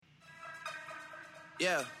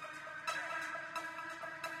Yeah.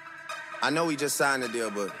 I know we just signed the deal,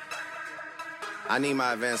 but I need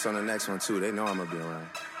my advance on the next one, too. They know I'm going to be around.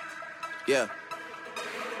 Yeah.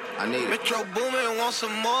 I need it. Metro Boomin want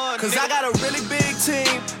some more. Cause I got a really big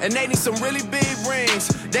team, and they need some really big rings.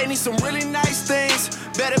 They need some really nice things.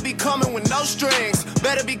 Better be coming with no strings.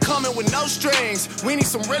 Better be coming with no strings. We need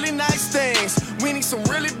some really nice things. We need some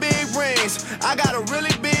really big rings. I got a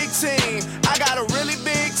really big team. I got a really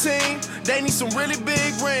big team. They need some really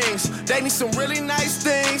big rings. They need some really nice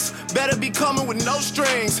things. Better be coming with no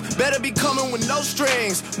strings. Better be coming with no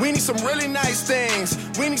strings. We need some really nice things.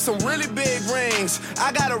 We need some really big rings.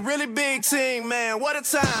 I got a really big team, man. What a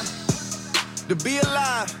time to be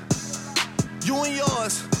alive. You and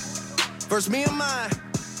yours versus me and mine.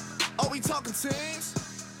 Are we talking teams?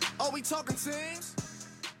 Are we talking teams?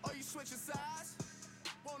 Are you switching sides?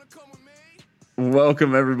 Wanna come with me?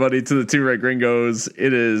 Welcome, everybody, to the Two Red Gringos.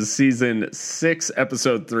 It is season 6,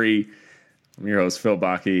 episode 3. I'm your host, Phil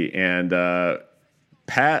Bakke, and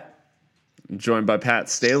Pat. I'm joined by Pat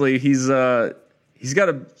Staley. He's got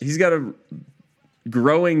a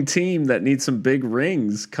growing team that needs some big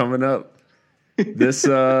rings coming up this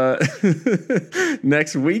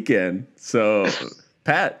next weekend. So,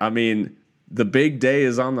 Pat, I mean, the big day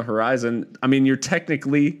is on the horizon. I mean, you're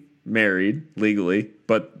technically married legally,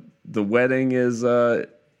 but the wedding is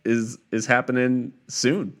happening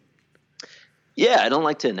soon. Yeah, I don't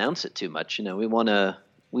like to announce it too much. You know, we want to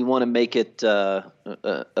make it a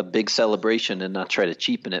big celebration and not try to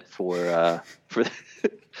cheapen it for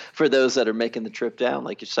those that are making the trip down,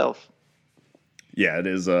 like yourself. Yeah, it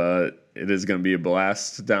is going to be a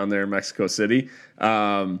blast down there in Mexico City.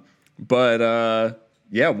 But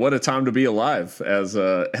yeah, what a time to be alive, as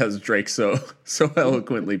Drake so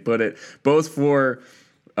eloquently put it. Both for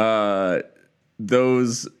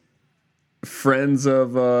those friends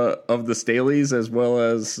of the Staleys, as well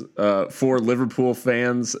as for Liverpool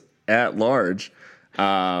fans at large.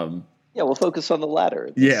 Yeah, we'll focus on the latter.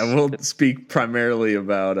 Yeah, we'll speak primarily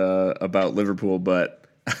about Liverpool, but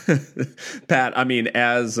Pat, I mean,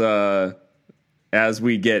 as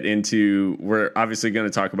we get into, we're obviously going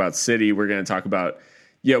to talk about City. We're going to talk about,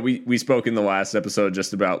 we spoke in the last episode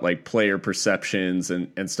just about like player perceptions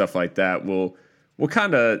and stuff like that. We'll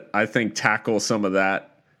kind of, I think, tackle some of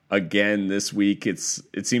that again this week. It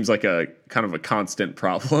seems like a kind of a constant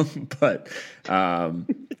problem, but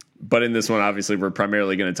in this one, obviously, we're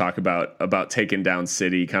primarily going to talk about taking down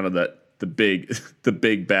City, kind of the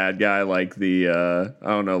big bad guy, like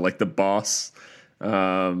like the boss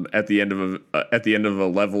at the end of a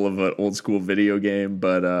level of an old school video game.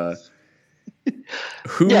 But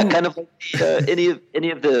kind of like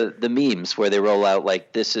any of the memes where they roll out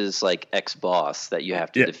like, this is like X boss that you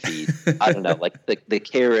have to defeat. I don't know, like the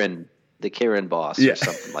Karen boss or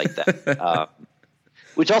something like that.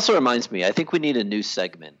 Which also reminds me, I think we need a new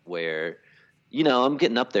segment where, I'm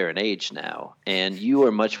getting up there in age now, and you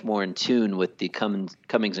are much more in tune with the comings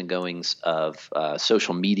and goings of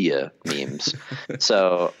social media memes.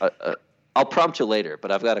 So I'll prompt you later,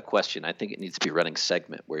 but I've got a question. I think it needs to be a running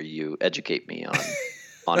segment where you educate me on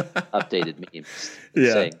updated memes.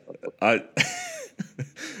 Yeah,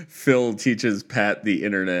 Phil teaches Pat the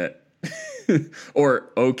internet, or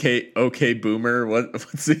okay boomer.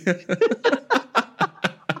 What's the?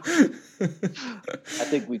 I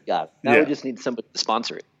think we've got it. Now we just need somebody to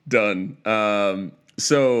sponsor it. Done.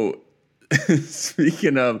 So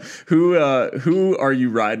speaking of, who are you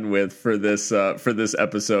riding with for this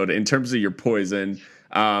episode in terms of your poison?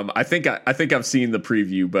 I think I've seen the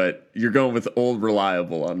preview, but you're going with Old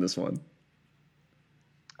Reliable on this one.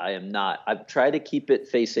 I am not. I've tried to keep it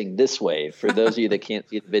facing this way. For those of you that can't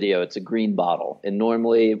see the video, it's a green bottle. And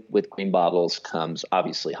normally with green bottles comes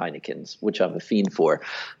obviously Heineken's, which I'm a fiend for.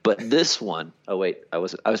 But this one, I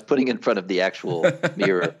was putting in front of the actual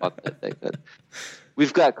mirror on that thing. But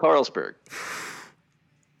we've got Carlsberg.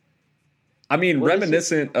 I mean,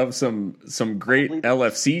 reminiscent of some great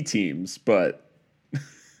LFC teams, but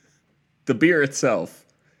the beer itself.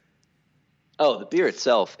 Oh, the beer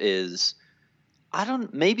itself is,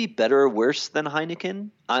 maybe better or worse than Heineken.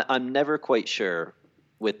 I'm never quite sure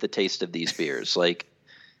with the taste of these beers. Like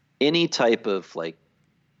any type of like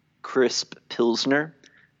crisp Pilsner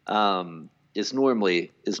is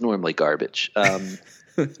normally garbage.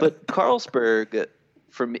 But Carlsberg,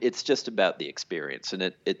 for me, it's just about the experience,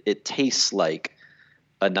 and it tastes like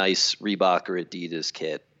a nice Reebok or Adidas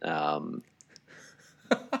kit.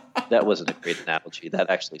 That wasn't a great analogy. That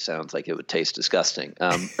actually sounds like it would taste disgusting.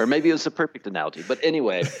 Or maybe it was a perfect analogy. But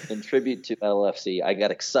anyway, in tribute to LFC, I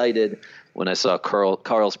got excited when I saw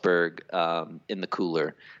Carlsberg in the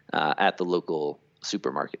cooler at the local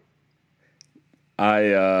supermarket.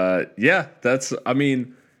 I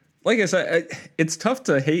mean, like I said, it's tough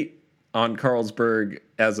to hate on Carlsberg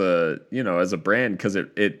as a brand, because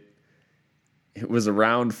it was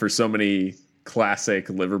around for so many classic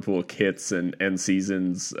Liverpool kits and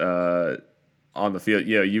seasons on the field.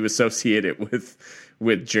 You know, you associate it with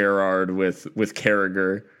Gerrard, with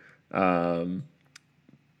Carragher.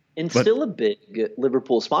 And still a big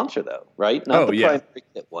Liverpool sponsor, though, right? Not the primary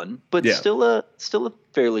kit one, but still a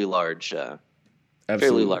fairly large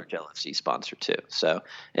LFC sponsor too. So,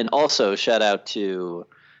 and also shout out to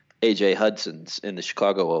AJ Hudson's in the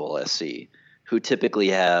Chicago OLSC, who typically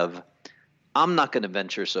have. I'm not going to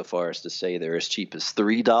venture so far as to say they're as cheap as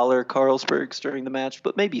 $3 Carlsbergs during the match,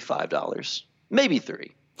 but maybe $5, maybe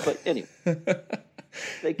 $3. But anyway,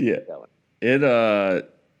 they keep going. It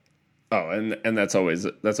and that's always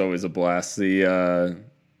a blast. I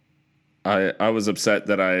was upset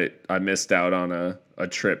that I missed out on a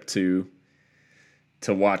trip to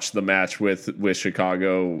watch the match with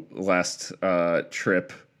Chicago last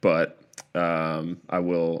trip, but I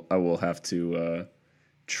will have to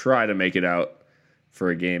try to make it out for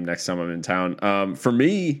a game next time I'm in town. For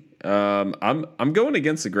me, I'm going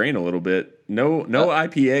against the grain a little bit. No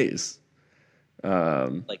IPAs.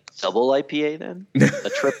 Like double IPA then? A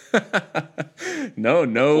trip?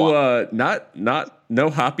 No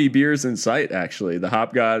hoppy beers in sight. Actually, the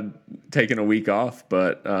Hop God taking a week off,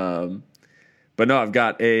 but no, I've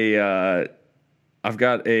got a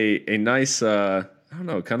nice I don't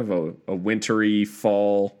know, kind of a wintry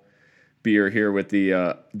fall beer here with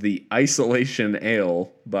the Isolation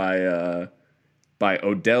Ale by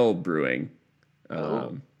Odell Brewing.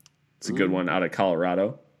 It's a good one out of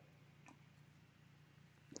Colorado.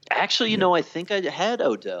 Actually, I think I had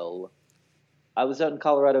Odell. I was out in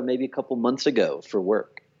Colorado maybe a couple months ago for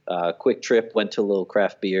work. Quick trip, went to a little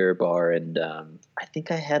craft beer bar, and I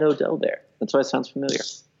think I had Odell there. That's why it sounds familiar.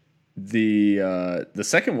 The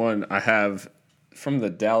second one I have from the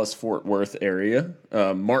Dallas-Fort Worth area,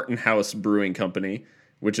 Martin House Brewing Company,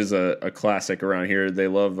 which is a classic around here. They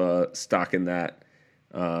love stocking that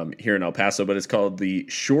here in El Paso, but it's called the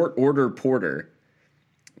Short Order Porter.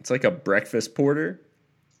 It's like a breakfast porter.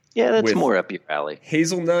 Yeah, that's more up your alley.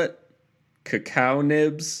 Hazelnut, cacao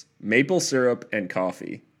nibs, maple syrup, and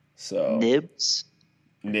coffee. So nibs.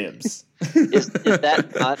 Is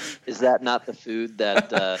that not the food that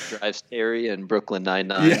drives Terry in Brooklyn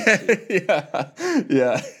Nine-Nine?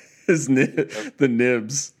 Yeah. The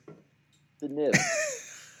nibs. The nibs.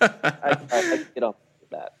 I can get on with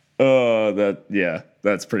that. Oh,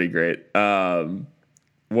 that's pretty great.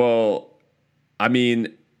 Well, I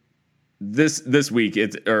mean, this week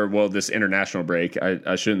this international break.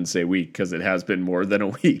 I shouldn't say week because it has been more than a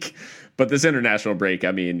week, but this international break,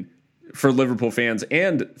 I mean, for Liverpool fans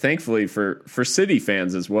and thankfully for City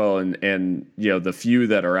fans as well, and the few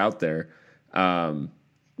that are out there,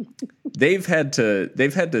 they've had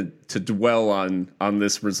to dwell on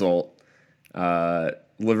this result.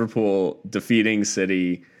 Liverpool defeating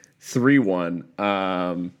City 3-1.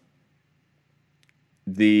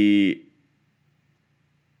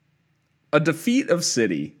 A defeat of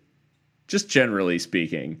City, just generally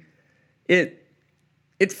speaking, it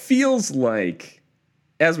feels like,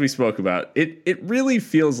 as we spoke about, it really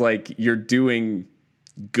feels like you're doing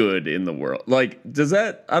good in the world. Like, does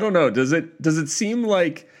it seem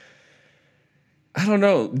like, I don't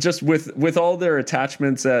know, just with all their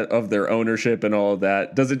attachments of their ownership and all of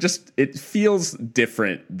that, it feels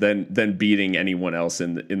different than beating anyone else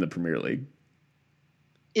in the Premier League?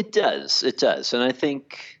 It does. And I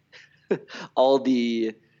think all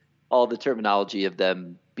the terminology of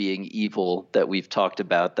them being evil that we've talked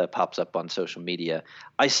about that pops up on social media,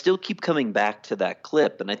 I still keep coming back to that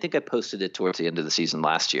clip, and I think I posted it towards the end of the season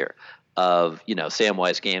last year, of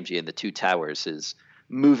Samwise Gamgee and the Two Towers, his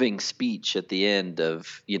moving speech at the end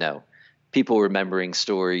of people remembering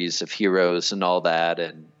stories of heroes and all that,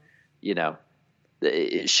 and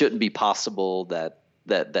it shouldn't be possible that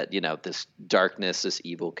this darkness, this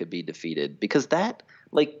evil could be defeated, because that,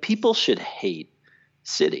 like, people should hate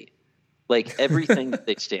City, like everything that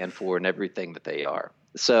they stand for and everything that they are.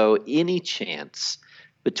 So any chance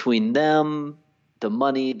between them, the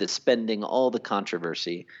money, the spending, all the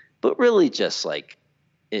controversy, but really just like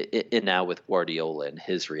it now with Guardiola and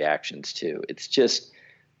his reactions too, it's just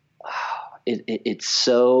it's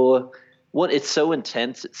so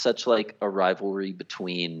intense. It's such like a rivalry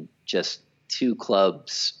between just two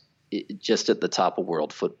clubs, just at the top of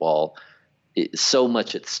world football. So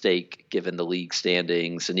much at stake given the league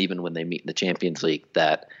standings, and even when they meet in the Champions League,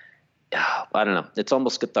 that I don't know, it's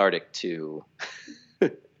almost cathartic to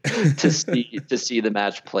see the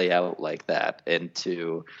match play out like that, and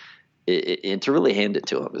to and to really hand it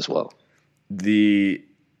to him as well. The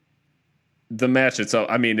match itself,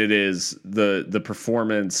 I mean, it is the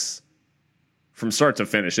performance from start to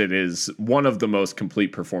finish. It is one of the most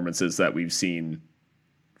complete performances that we've seen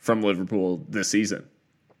from Liverpool this season,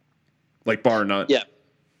 like bar none. Yeah,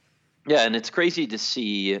 and it's crazy to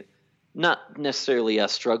see, not necessarily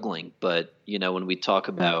us struggling, but when we talk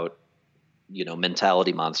about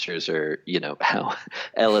mentality monsters, or how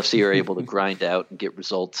LFC are able to grind out and get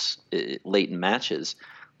results late in matches,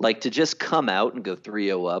 like to just come out and go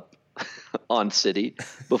 3-0 up on City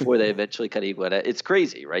before they eventually kind of equal it. It's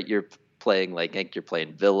crazy, right? You're playing you're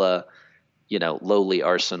playing Villa, lowly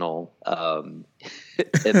Arsenal, and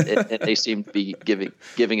they seem to be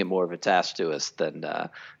giving it more of a task to us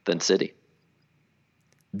than City.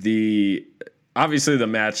 Obviously the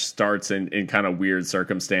match starts in kind of weird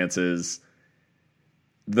circumstances.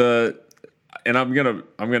 And I'm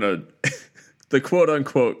gonna the quote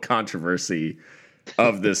unquote controversy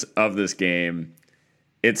of this game.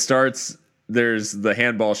 It starts. There's the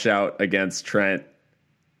handball shout against Trent.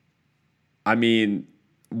 I mean,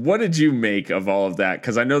 what did you make of all of that?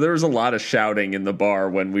 Because I know there was a lot of shouting in the bar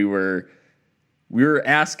when we were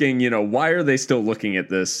asking, why are they still looking at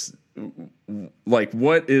this? Like,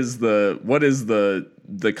 what is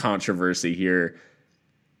the controversy here?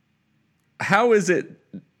 How is it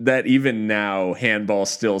that even now handball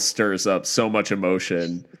still stirs up so much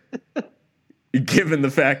emotion, given the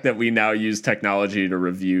fact that we now use technology to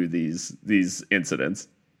review these incidents?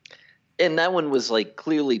 And that one was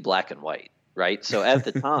clearly black and white, right? So at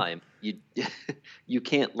the time, you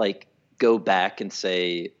can't go back and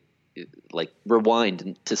say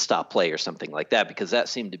rewind to stop play or something like that, because that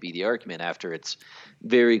seemed to be the argument after it's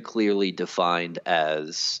very clearly defined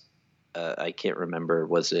as I can't remember,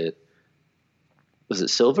 was it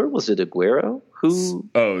Silva? Was it Aguero? Who?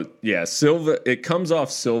 Oh yeah, Silva. It comes off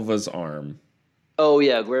Silva's arm. Oh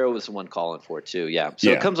yeah, Aguero was the one calling for it too. Yeah,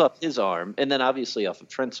 so it comes off his arm, and then obviously off of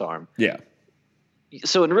Trent's arm. Yeah.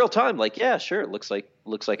 So in real time, yeah, sure, it looks like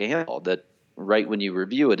a handball. That right when you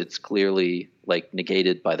review it, it's clearly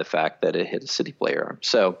negated by the fact that it hit a City player arm.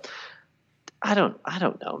 So I don't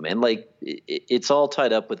know, man. It's all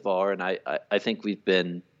tied up with VAR, and I think we've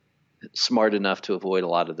been smart enough to avoid a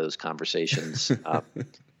lot of those conversations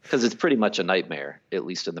because it's pretty much a nightmare, at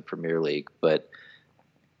least in the Premier League. But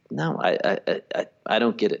no, I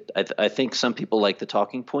don't get it. I think some people like the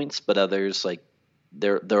talking points, but others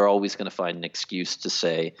they're always going to find an excuse to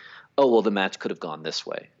say, oh, well, the match could have gone this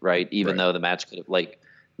way, right? Even though the match could have,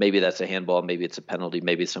 maybe that's a handball, maybe it's a penalty,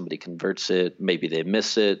 maybe somebody converts it, maybe they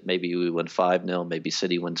miss it, maybe we win 5-0, maybe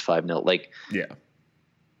City wins 5-0.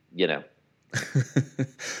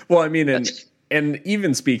 Well, I mean, and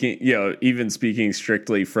even speaking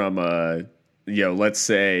strictly from let's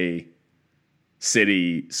say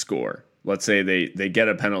City score. Let's say they get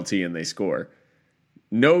a penalty and they score.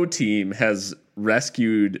 No team has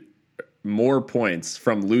rescued more points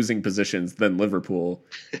from losing positions than Liverpool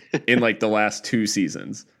in the last 2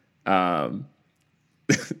 seasons.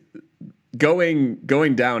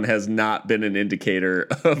 Going down has not been an indicator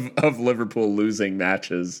of Liverpool losing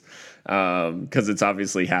matches, because it's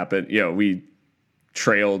obviously happened. We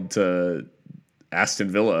trailed to Aston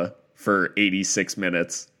Villa for 86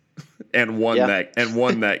 minutes and won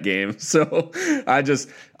that game. So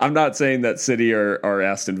I'm not saying that City are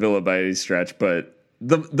Aston Villa by any stretch, but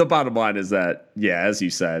the bottom line is that, as you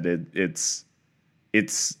said, it's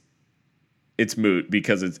moot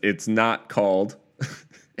because it's not called.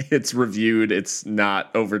 It's reviewed. It's not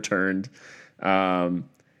overturned. And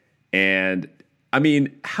I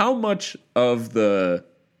mean, how much of the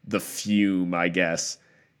fume, I guess,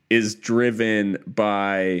 is driven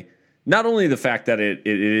by not only the fact that it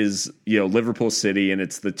is, Liverpool City and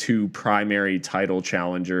it's the 2 primary title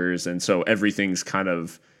challengers, and so everything's kind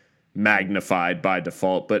of magnified by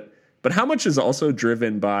default, but how much is also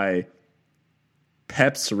driven by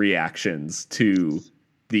Pep's reactions to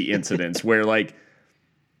the incidents where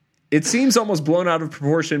it seems almost blown out of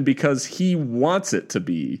proportion because he wants it to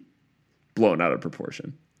be blown out of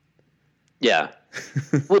proportion. Yeah.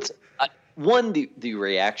 The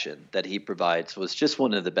reaction that he provides was just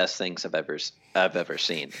one of the best things I've ever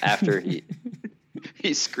seen. After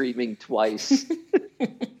he's screaming twice.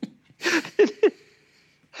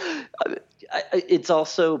 It's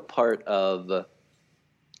also part of.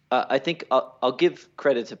 I think I'll give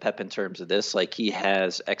credit to Pep in terms of this. He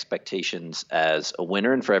has expectations as a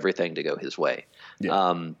winner and for everything to go his way.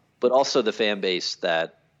 Yeah. But also the fan base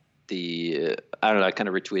that I kind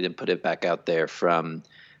of retweeted and put it back out there from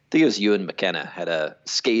think it was Ewan McKenna had a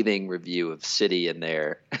scathing review of City in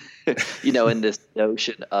there, in this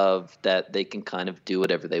notion of that they can kind of do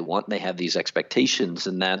whatever they want. And they have these expectations,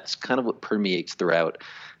 and that's kind of what permeates throughout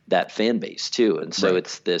that fan base too. And so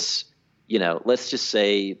It's this, let's just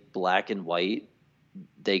say black and white,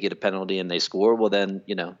 they get a penalty and they score. Well, then,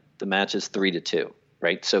 the match is 3-2,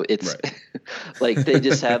 right? So it's like they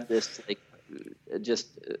just have this like just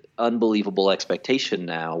unbelievable expectation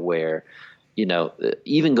now where,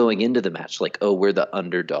 even going into the match, like, oh, we're the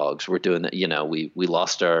underdogs. We're doing that. We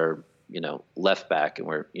lost our, left back, and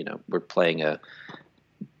we're playing a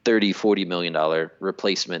 $30-40 million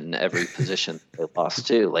replacement in every position they lost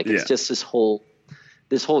to. Like, it's just this whole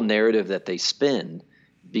narrative that they spin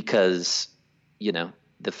because,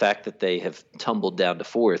 the fact that they have tumbled down to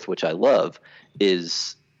fourth, which I love,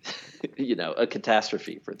 is, a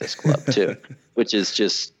catastrophe for this club too, which is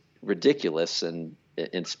just ridiculous and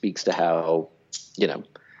speaks to how,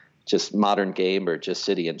 just modern game or just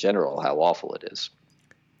City in general, how awful it is.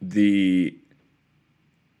 The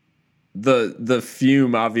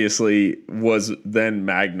fume obviously was then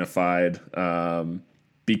magnified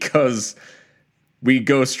because we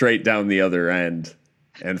go straight down the other end,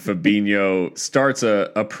 and Fabinho starts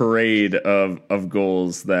a parade of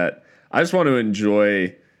goals that I just want to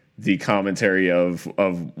enjoy the commentary of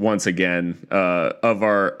once again of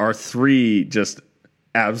our three just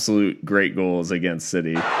absolute great goals against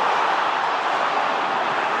City.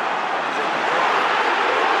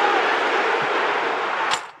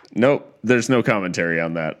 Nope, there's no commentary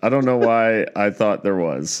on that. I don't know why I thought there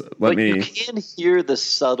was. You can hear the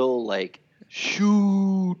subtle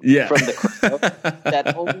shoot from the crowd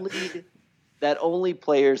that only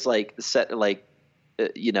players defensive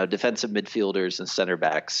midfielders and center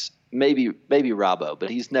backs, maybe Robbo, but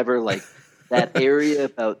he's never that area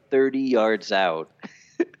about 30 yards out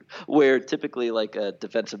where typically a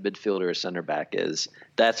defensive midfielder or center back is.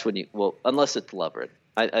 That's when unless it's Lovren.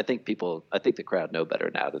 I think the crowd know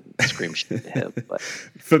better now to scream shit to him. But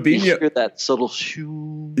Fabinho, you hear that subtle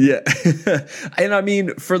shoo. Yeah. And I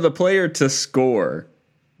mean, for the player to score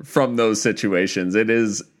from those situations, it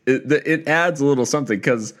adds a little something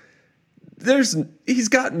because he's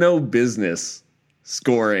got no business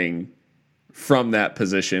scoring from that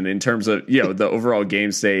position in terms of, the overall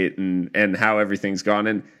game state and how everything's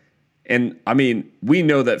gone. And I mean, we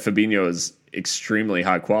know that Fabinho is extremely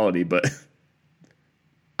high quality, but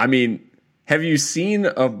I mean, have you seen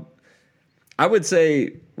I would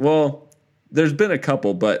say, well, there's been a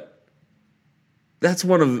couple, but that's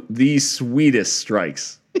one of the sweetest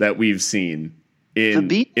strikes that we've seen in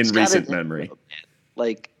recent memory.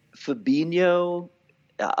 Fabinho,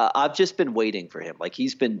 I've just been waiting for him.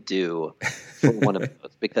 He's been due for one of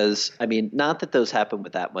those because, I mean, not that those happen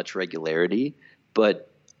with that much regularity, but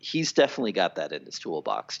he's definitely got that in his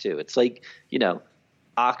toolbox too. It's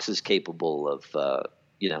Ox is capable of,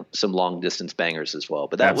 some long distance bangers as well.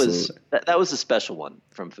 But that was a special one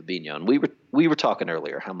from Fabinho. And we were talking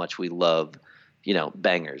earlier how much we love,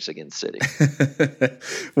 bangers against City.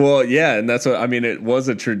 Well, yeah, and that's what I mean. It was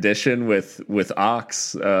a tradition with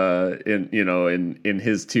Ox in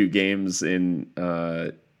his two games in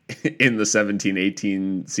the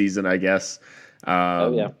 17-18 season, I guess.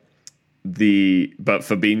 But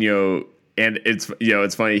Fabinho, and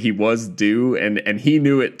it's funny, he was due and he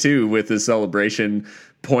knew it too with his celebration,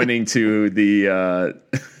 pointing to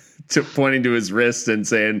pointing to his wrist and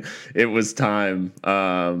saying it was time.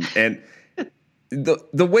 And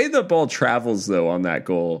the way the ball travels though on that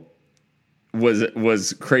goal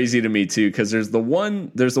was crazy to me too, because there's the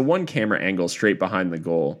one camera angle straight behind the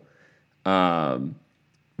goal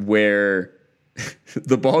where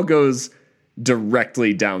the ball goes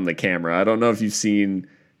directly down the camera. I don't know if you've seen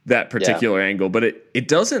that particular angle, but it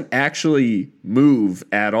doesn't actually move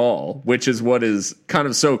at all, which is what is kind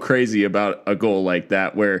of so crazy about a goal like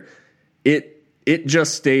that, where it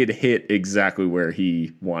just stayed hit exactly where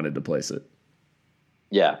he wanted to place it.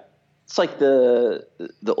 Yeah. It's like the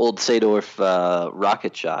old Seedorf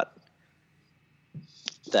rocket shot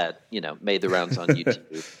that, made the rounds on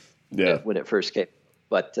YouTube when it first came.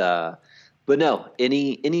 But no,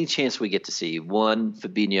 any chance we get to see one,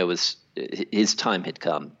 Fabinho his time had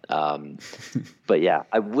come. But yeah,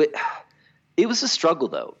 it was a struggle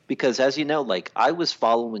though, because as you know, I was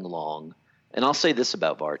following along, and I'll say this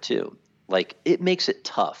about VAR too, it makes it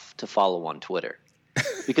tough to follow on Twitter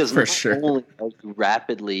because for sure. Only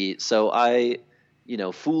rapidly. So I,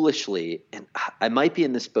 foolishly, and I might be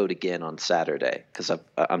in this boat again on Saturday because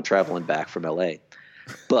I'm traveling back from LA,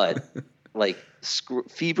 but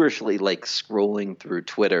feverishly scrolling through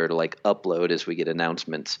Twitter to upload as we get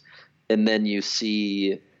announcements. And then you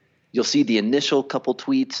see, you'll see the initial couple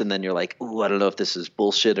tweets, and then you're like, "Ooh, I don't know if this is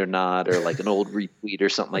bullshit or not," or like an old retweet or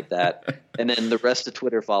something like that. And then the rest of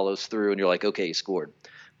Twitter follows through, and you're like, "Okay, he scored."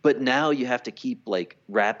 But now you have to keep like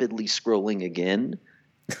rapidly scrolling again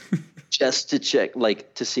just to check,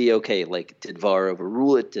 like to see, okay, like did VAR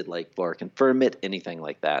overrule it? Did like VAR confirm it? Anything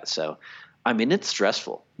like that. So, I mean, it's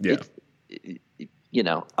stressful. Yeah.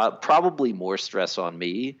 Probably more stress on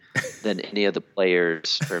me than any of the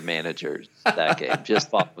players or managers that game, just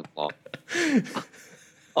following along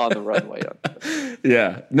on the runway.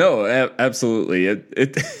 Yeah, no, absolutely.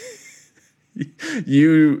 It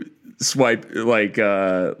you swipe like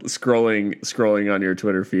scrolling on your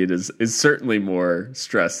Twitter feed is certainly more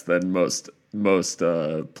stress than most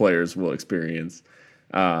players will experience.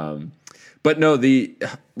 But no,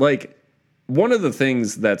 one of the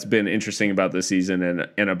things that's been interesting about this season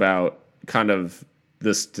and about kind of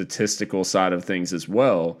the statistical side of things as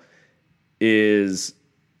well is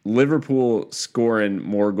Liverpool scoring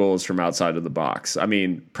more goals from outside of the box. I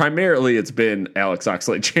mean, primarily it's been Alex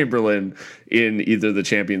Oxlade-Chamberlain in either the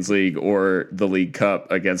Champions League or the League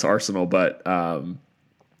Cup against Arsenal, but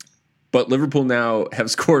Liverpool now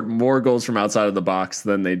have scored more goals from outside of the box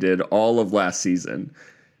than they did all of last season.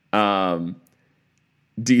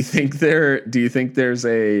 Do you think there's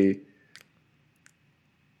a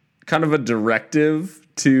kind of a directive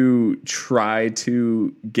to try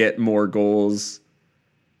to get more goals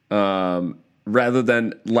rather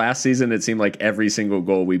than last season? It seemed like every single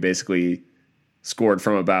goal we basically scored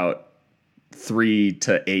from about 3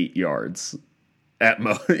 to 8 yards at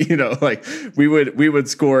most. Like we would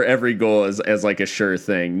score every goal as like a sure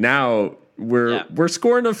thing. Now we're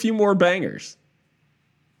scoring a few more bangers.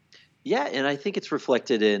 Yeah, and I think it's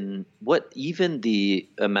reflected in what even the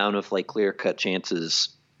amount of like clear-cut chances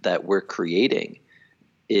that we're creating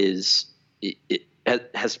is it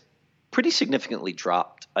has pretty significantly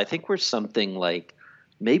dropped. I think we're something like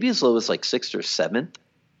maybe as low as like 6th or 7th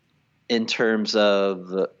in terms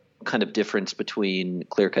of kind of difference between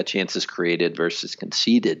clear-cut chances created versus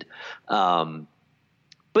conceded. But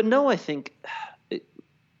no, I think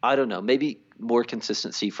I don't know, maybe more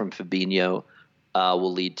consistency from Fabinho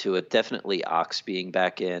will lead to it. Definitely Ox being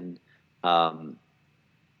back in.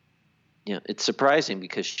 It's surprising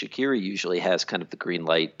because Shaqiri usually has kind of the green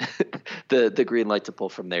light, the green light to pull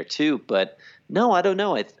from there too. But no, I don't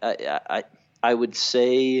know. I would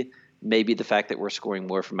say maybe the fact that we're scoring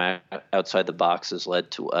more from outside the box has led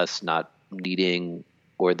to us not needing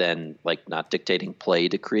or then like not dictating play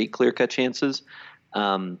to create clear-cut chances.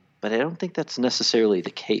 But I don't think that's necessarily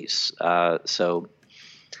the case. So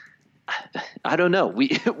I don't know.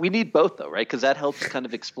 We need both though, right? Because that helps kind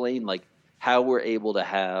of explain like how we're able to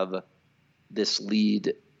have this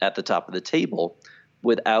lead at the top of the table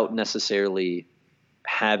without necessarily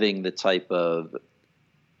having the type of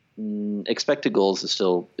expected goals is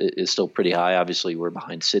still pretty high. Obviously, we're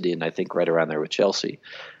behind City, and I think right around there with Chelsea.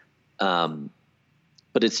 But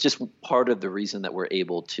it's just part of the reason that we're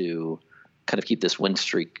able to kind of keep this win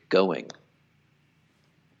streak going.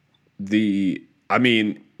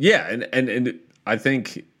 Yeah, and I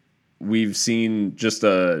think we've seen just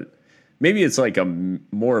maybe it's like a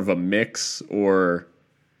more of a mix or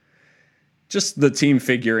just the team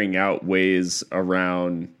figuring out ways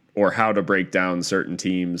around or how to break down certain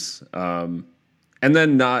teams, and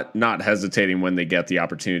then not hesitating when they get the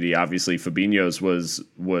opportunity. Obviously, Fabinho's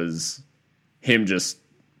was him just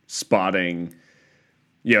spotting.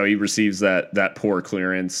 He receives that poor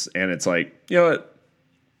clearance, and it's like, you know what?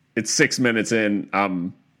 It's 6 minutes in.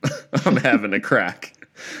 I'm having a crack.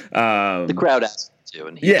 The crowd asked him to,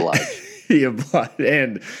 and he obliged. He obliged,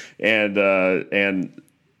 and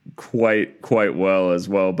quite well as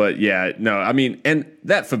well. But yeah, no, I mean, and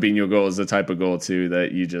that Fabinho goal is the type of goal too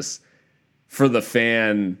that you just, for the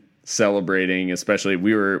fan celebrating, especially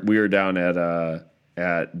we were down at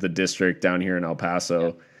the district down here in El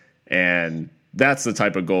Paso, and that's the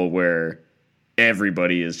type of goal where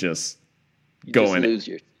everybody is just going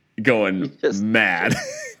mad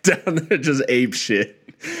down there, just ape shit.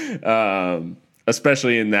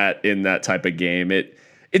 Especially in that type of game, it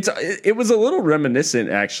was a little reminiscent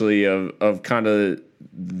actually of kind of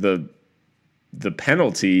the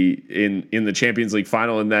penalty in the Champions League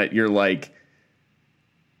final, in that you're like,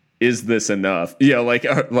 is this enough? Like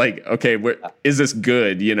okay, is this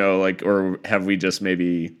good? Or have we just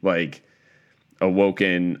maybe like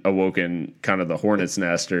awoken kind of the hornet's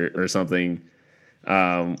nest or something?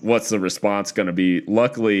 What's the response going to be?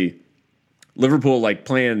 Luckily, Liverpool like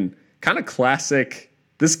playing kind of classic.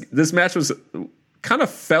 This match was kind of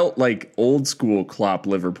felt like old school Klopp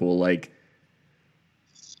Liverpool. Like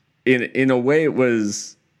in a way, it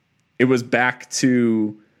was back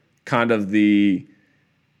to kind of the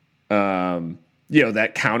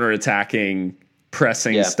that counterattacking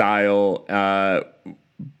pressing style,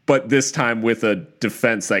 but this time with a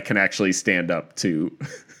defense that can actually stand up to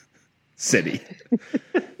City.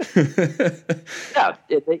 Yeah,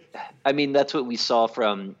 I mean, that's what we saw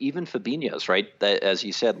from even Fabinho's, right? That, as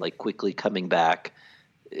you said, like quickly coming back,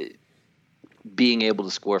 being able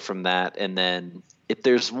to score from that. And then if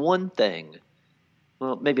there's one thing,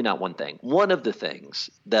 well, maybe not one thing, one of the things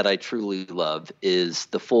that I truly love is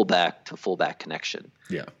the fullback to fullback connection.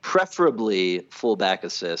 Yeah. Preferably fullback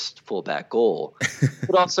assist, fullback goal,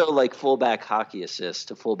 but also like fullback hockey assist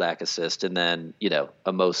to fullback assist. And then,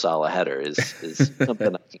 a Mo Salah header is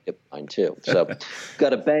something I can get behind too. So we've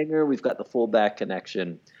got a banger. We've got the fullback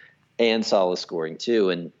connection and Salah scoring too.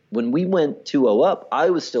 And when we went 2-0 up, I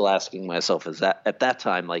was still asking myself, at that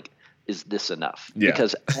time, like, is this enough? Yeah.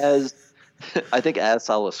 Because I think as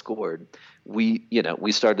Salah scored, we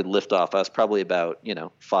started lift off. I was probably about,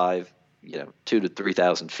 2,000 to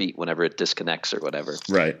 3,000 feet whenever it disconnects or whatever.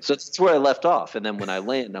 Right. So that's where I left off. And then when I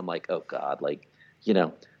land, I'm like, oh God, like,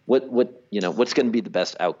 what's going to be the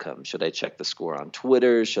best outcome? Should I check the score on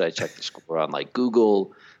Twitter? Should I check the score on like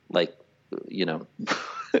Google? Like,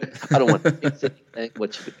 I don't want to say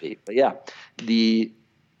what should it be, but yeah,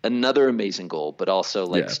 another amazing goal, but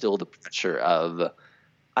also still the pressure of,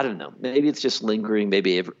 I don't know, maybe it's just lingering.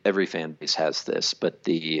 Maybe every fan base has this, but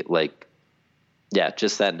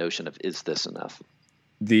just that notion of, is this enough?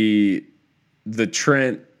 The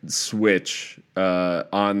Trent switch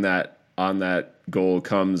on that goal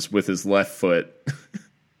comes with his left foot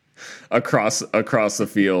across the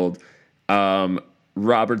field.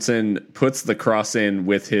 Robertson puts the cross in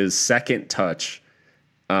with his second touch,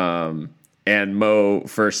 and Mo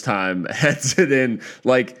first time heads it in.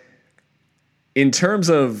 Like, in terms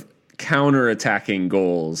of counter-attacking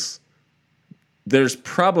goals, there's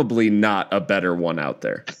probably not a better one out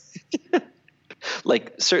there.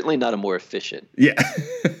 Like, certainly not a more efficient. Yeah.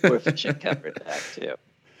 More efficient counterattack, too.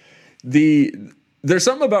 There's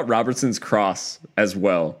something about Robertson's cross as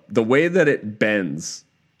well. The way that it bends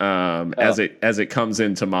as it comes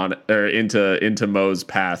into Mo's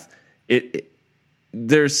path.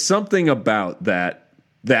 There's something about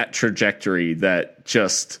that trajectory that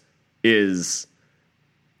just is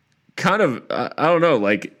kind of I don't know,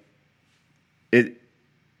 like it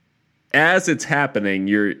as it's happening,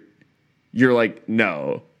 you're like,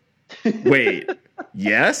 no, wait,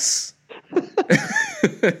 yes.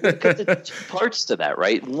 Because there's two parts to that,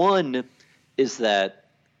 right? One is that,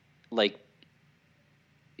 like,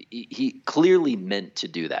 he clearly meant to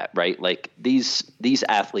do that, right? Like, these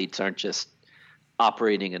athletes aren't just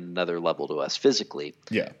operating at another level to us physically,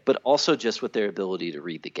 but also just with their ability to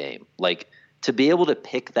read the game. Like, to be able to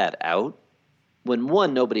pick that out when,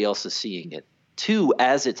 one, nobody else is seeing it, two,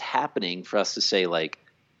 as it's happening, for us to say, like,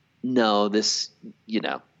 no, this,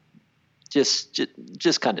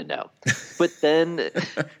 just kind of no. But then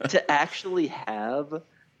to actually have,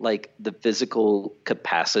 like, the physical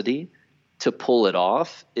capacity to pull it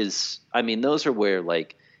off is, I mean, those are where,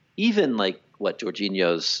 like, even like what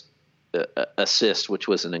Jorginho's assist, which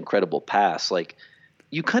was an incredible pass, like,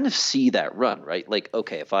 you kind of see that run, right? Like,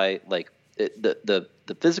 okay, if I like the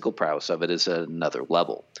physical prowess of it is another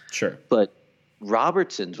level. Sure. But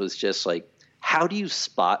Robertson's was just like, how do you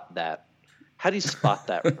spot that? How do you spot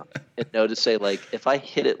that run and know to say, like, if I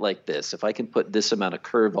hit it like this, if I can put this amount of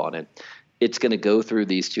curve on it, it's going to go through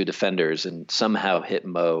these two defenders and somehow hit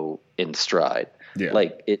Mo in stride. Yeah.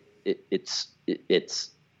 Like it's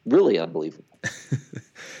really unbelievable.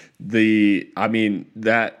 That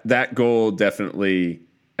goal definitely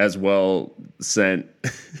as well sent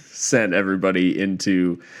everybody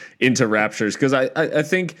into raptures, because I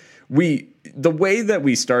think the way that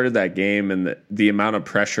we started that game and the amount of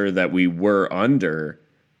pressure that we were under,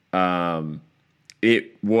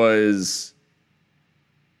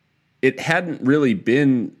 it hadn't really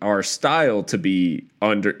been our style to be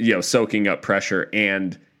under, soaking up pressure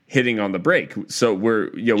and hitting on the break. So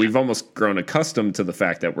we've almost grown accustomed to the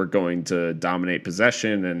fact that we're going to dominate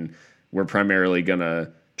possession and we're primarily going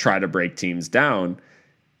to try to break teams down,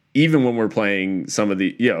 even when we're playing some of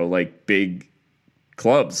the, like, big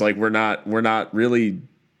clubs. Like, we're not really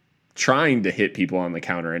trying to hit people on the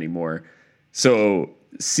counter anymore. So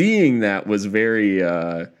seeing that was very,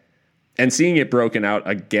 and seeing it broken out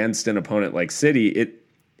against an opponent like City,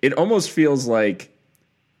 it almost feels like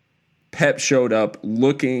Pep showed up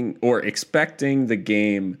looking or expecting the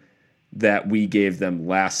game that we gave them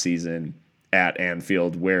last season at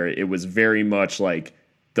Anfield, where it was very much like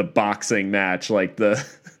the boxing match, like the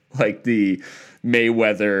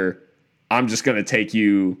Mayweather, I'm just going to take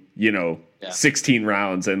you, 16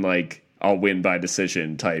 rounds and like I'll win by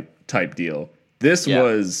decision type deal. This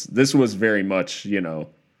was very much, a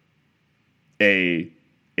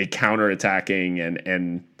counterattacking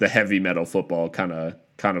and the heavy metal football kind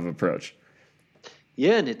of approach.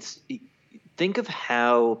 Yeah, and think of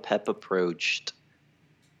how Pep approached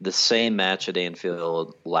the same match at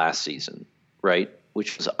Anfield last season, right?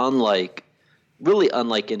 Which was really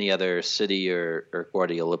unlike any other City or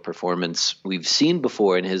Guardiola performance we've seen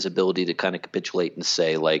before, in his ability to kind of capitulate and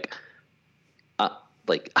say, I'm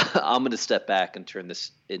going to step back and turn this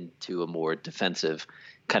into a more defensive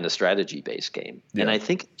kind of strategy-based game. Yeah. And I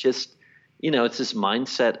think just, it's this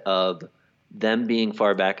mindset of them being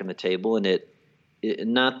far back in the table, and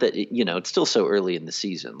not that, it's still so early in the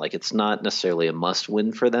season. Like, it's not necessarily a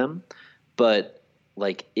must-win for them, but,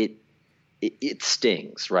 like, it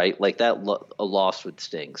stings, right? Like, a loss would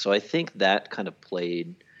sting. So I think that kind of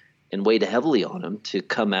played and weighed heavily on them to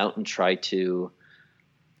come out and try to,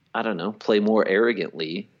 I don't know, play more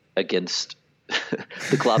arrogantly against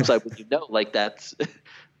the club side. Like, that's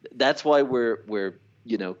why we're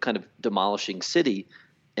kind of demolishing City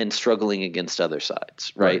and struggling against other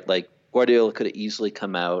sides, right? Like, Guardiola could have easily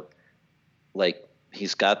come out, like,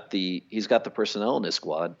 he's got the personnel in his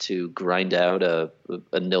squad to grind out a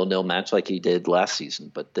 0-0 match like he did last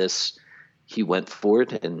season. But he went for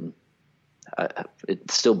it, and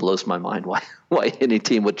it still blows my mind why any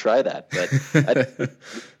team would try that. But I think the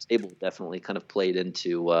table definitely kind of played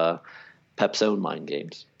into Pep's own mind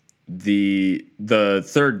games. The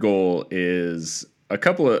third goal is a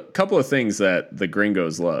couple of things that the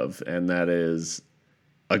Gringos love, and that is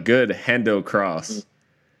a good Hendo cross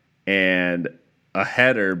and a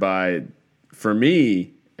header by, for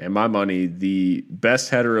me and my money, the best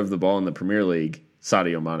header of the ball in the Premier League,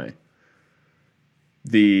 Sadio Mane.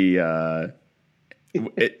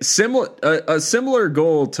 A similar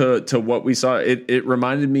goal to what we saw. It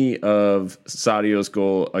reminded me of Sadio's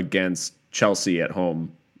goal against Chelsea at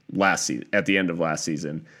home at the end of last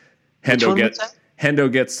season. Hendo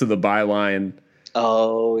gets to the byline.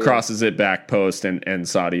 Oh, yeah. Crosses it back post, and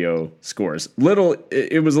Sadio scores.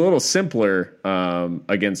 It was a little simpler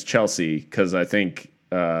against Chelsea because I think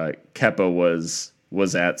Kepa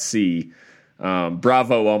was at sea.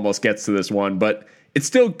 Bravo almost gets to this one, but it's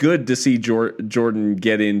still good to see Jordan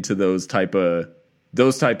get into those type of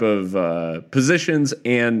positions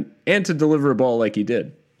and to deliver a ball like he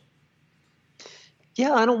did.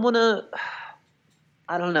 Yeah, I don't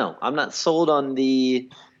know. I'm not sold on the.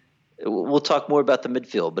 We'll talk more about the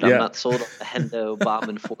midfield, but I'm not sold on the Hendo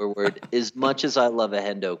bombing forward as much as I love a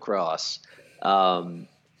Hendo cross. And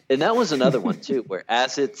that was another one too, where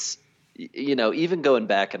as it's, even going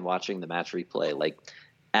back and watching the match replay, like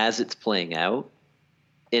as it's playing out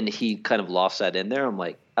and he kind of lofts that in there, I'm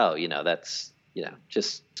like, oh, that's,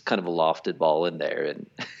 just kind of a lofted ball in there and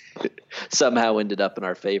somehow ended up in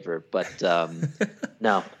our favor. But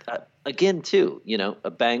no, again, too, a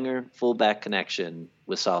banger fullback connection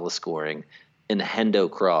with Salah scoring and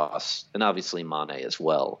Hendo cross, and obviously Mane as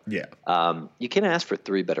well. Yeah, you can't ask for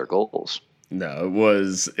three better goals. No,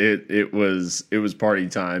 it was party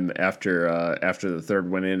time after the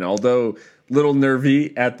third went in. Although little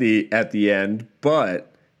nervy at the end,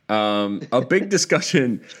 but a big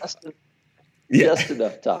discussion. Just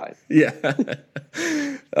enough time. Yeah.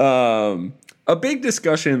 A big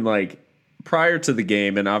discussion like prior to the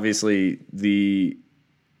game, and obviously the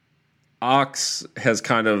Ox has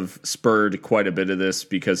kind of spurred quite a bit of this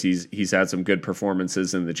because he's had some good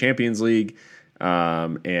performances in the Champions League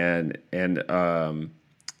and in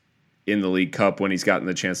the League Cup when he's gotten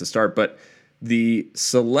the chance to start. But the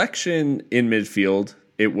selection in midfield,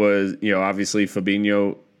 it was, obviously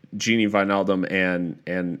Fabinho, Gini Wijnaldum, and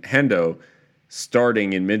Hendo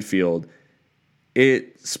starting in midfield.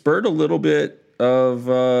 It spurred a little bit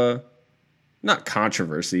of not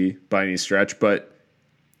controversy by any stretch, but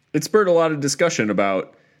it spurred a lot of discussion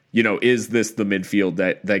about, is this the midfield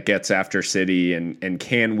that gets after City and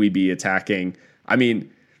can we be attacking? I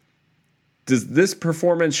mean, does this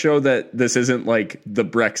performance show that this isn't like the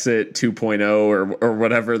Brexit 2.0 or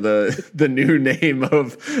whatever the new name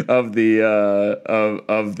of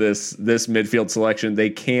this midfield selection? They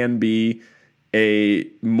can be a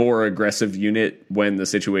more aggressive unit when the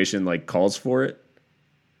situation like calls for it?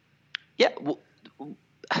 Yeah, well,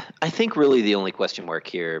 I think really the only question mark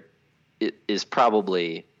here is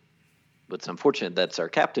probably, what's unfortunate, that's our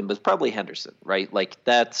captain, but it's probably Henderson, right? Like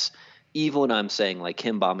that's, even when I'm saying like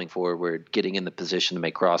him bombing forward, getting in the position to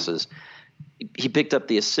make crosses, he picked up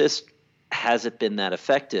the assist. Has it been that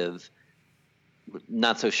effective?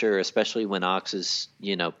 Not so sure, especially when Ox is,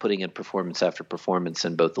 putting in performance after performance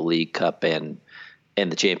in both the League Cup and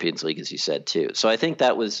and the Champions League, as you said too. So I think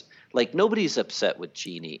that was like, nobody's upset with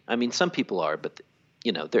Gini. I mean, some people are, but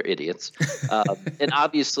they're idiots. And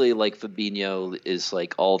obviously, like, Fabinho is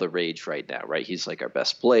like all the rage right now, right? He's like our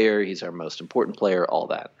best player. He's our most important player, all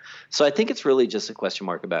that. So I think it's really just a question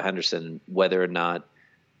mark about Henderson, whether or not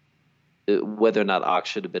Ox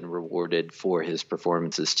should have been rewarded for his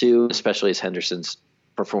performances too, especially as Henderson's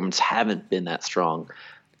performance haven't been that strong.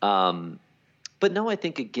 But no, I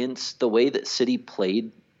think against the way that City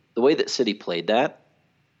played that,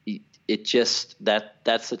 it just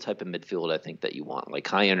that's the type of midfield I think that you want, like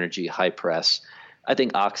high energy, high press. I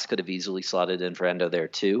think Ox could have easily slotted in for Endo there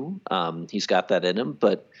too. He's got that in him,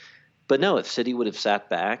 but no, if City would have sat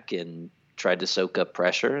back and tried to soak up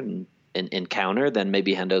pressure and counter, then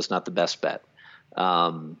maybe Hendo's not the best bet.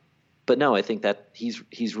 But no, I think that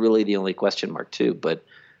he's really the only question mark too. But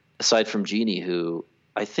aside from Gini, who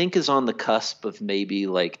I think is on the cusp of maybe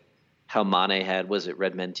like how Mane had, was it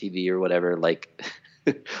Red Men TV or whatever, like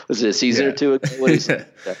was it a season or two ago? What is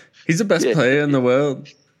it? He's the best player in the world.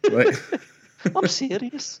 Like, I'm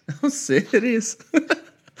serious. I'm serious.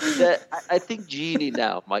 I think Gini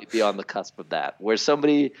now might be on the cusp of that, where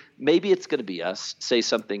somebody, maybe it's going to be us, say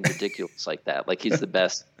something ridiculous like that. Like, he's the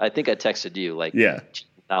best. I think I texted you, like,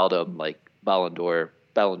 Ronaldo, like, Ballon d'Or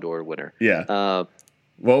winner. Yeah.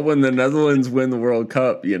 Well, when the Netherlands win the World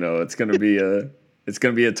Cup, it's going to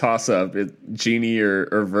be a toss up. Genie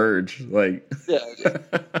or Verge, like.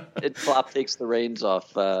 And Klopp takes the reins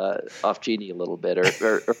off Genie a little bit, or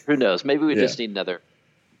who knows? Maybe we just need another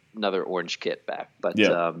orange kit back. But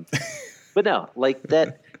but no, like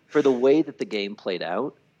that, for the way that the game played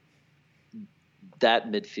out,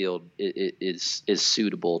 that midfield is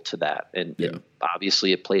suitable to that, and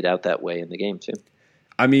obviously it played out that way in the game too.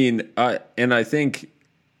 I mean, and I think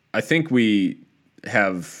we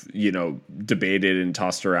have debated and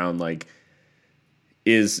tossed around, like,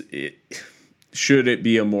 should it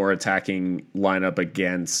be a more attacking lineup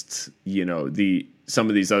against some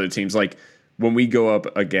of these other teams? Like, when we go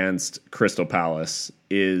up against Crystal Palace,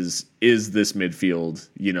 is this midfield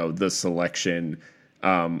the selection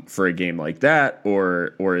for a game like that,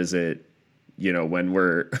 or is it when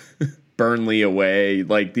we're Burnley away,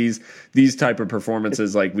 like these type of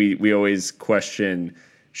performances, like we always question,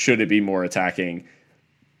 should it be more attacking?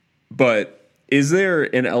 But is there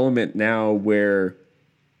an element now where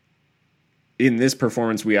in this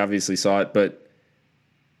performance, we obviously saw it, but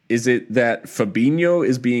is it that Fabinho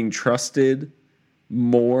is being trusted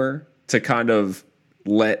more to kind of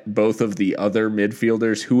let both of the other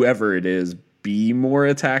midfielders, whoever it is, be more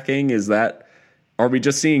attacking? Are we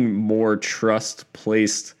just seeing more trust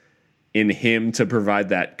placed in him to provide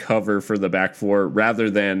that cover for the back four, rather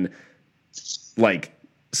than like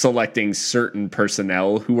selecting certain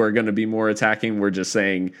personnel who are going to be more attacking? We're just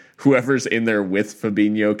saying whoever's in there with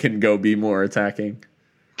Fabinho can go be more attacking.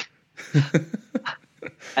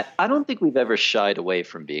 I don't think we've ever shied away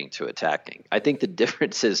from being too attacking. I think the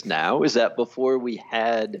difference is now is that before we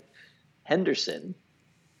had Henderson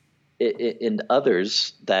and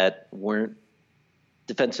others that weren't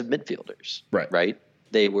defensive midfielders, right?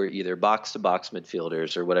 They were either box-to-box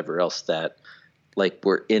midfielders or whatever else that like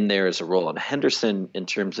were in there as a role. And Henderson, in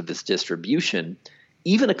terms of his distribution,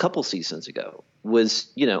 even a couple seasons ago,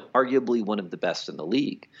 was arguably one of the best in the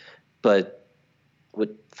league. But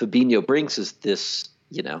what Fabinho brings is this,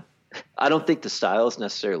 I don't think the style has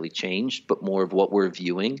necessarily changed, but more of what we're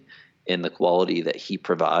viewing and the quality that he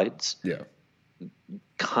provides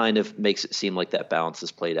kind of makes it seem like that balance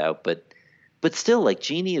is played out. But still, like,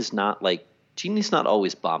 Genie's not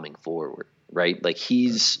always bombing forward, right? Like,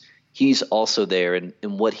 he's also there, and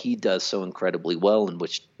what he does so incredibly well, and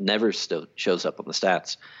which never shows up on the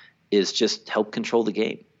stats, is just help control the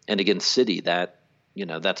game. And against City, that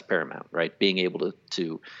that's paramount, right? Being able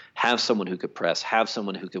to have someone who could press, have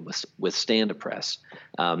someone who could withstand a press.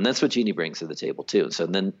 That's what Genie brings to the table too. So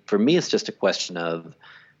then for me, it's just a question of,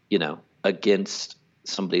 against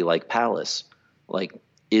somebody like Palace, like,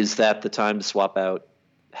 is that the time to swap out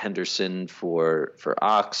Henderson for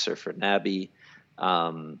Ox or for Naby?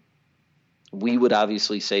 We would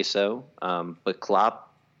obviously say so. But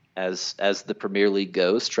Klopp, as the Premier League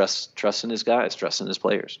goes, trusts in his guys, trusts in his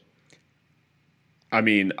players. I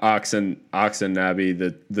mean, Ox and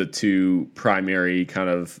Naby, the two primary kind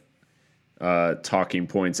of talking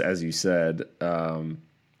points, as you said,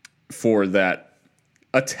 for that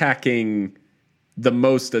attacking, the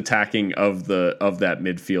most attacking of that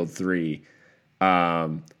midfield three.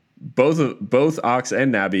 Both Ox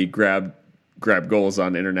and Naby grab goals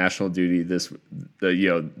on international duty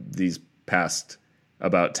these past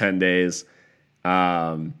about 10 days.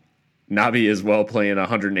 Naby is well playing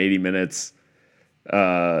 180 minutes.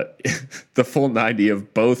 the full 90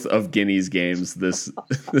 of both of Guinea's games this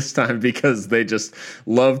time because they just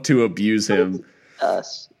love to abuse him.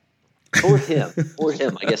 Us. Or him.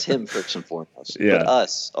 I guess him first and foremost. Yeah. But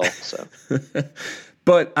us also.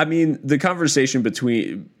 But I mean, the conversation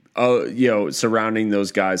between surrounding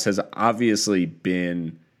those guys has obviously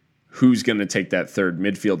been who's going to take that third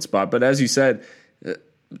midfield spot. But as you said,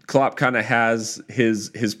 Klopp kind of has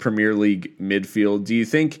his Premier League midfield. Do you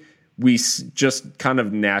think we just kind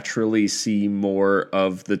of naturally see more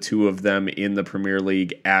of the two of them in the Premier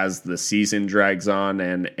League as the season drags on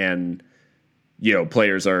and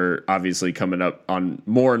players are obviously coming up on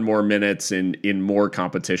more and more minutes in more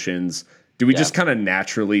competitions? Do we just kind of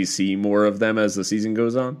naturally see more of them as the season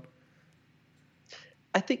goes on?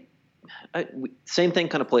 I think same thing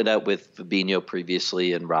kind of played out with Fabinho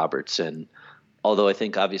previously and Robertson. Although I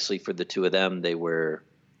think obviously for the two of them,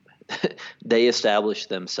 they established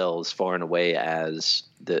themselves far and away as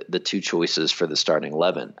the two choices for the starting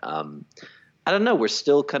 11. I don't know. We're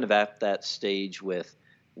still kind of at that stage with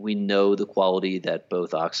we know the quality that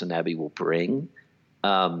both Ox and Naby will bring,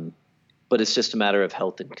 but it's just a matter of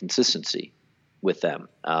health and consistency with them.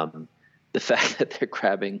 The fact that they're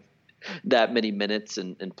grabbing that many minutes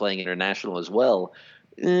and playing international as well,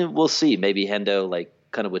 we'll see. Maybe Hendo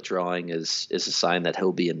kind of withdrawing is a sign that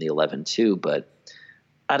he'll be in the 11 too, but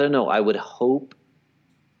I don't know. I would hope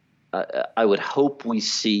we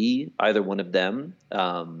see either one of them,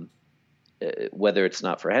 whether it's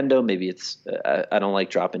not for Hendo, maybe it's I don't like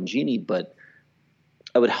dropping Gini, but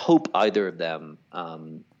I would hope either of them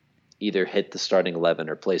either hit the starting 11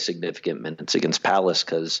 or play significant minutes against Palace,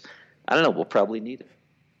 because I don't know, we'll probably need it.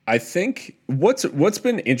 I think what's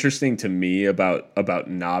been interesting to me about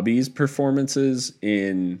Naby's performances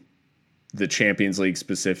in the Champions League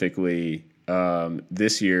specifically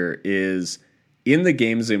this year is in the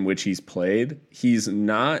games in which he's played, he's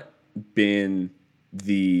not been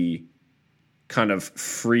the kind of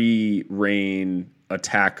free reign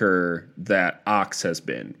attacker that Ox has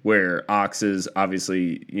been, where Ox is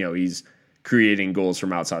obviously, he's creating goals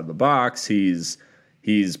from outside the box. He's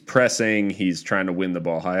pressing. He's trying to win the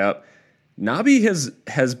ball high up. Naby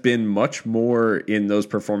has been much more in those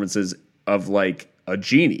performances of like a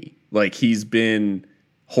Gini. Like he's been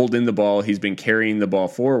holding the ball. He's been carrying the ball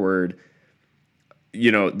forward.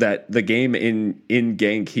 That the game in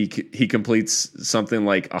Genk, he completes something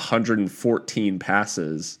like 114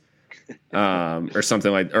 passes, or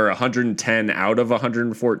something or 110 out of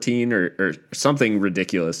 114 or something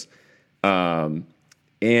ridiculous. And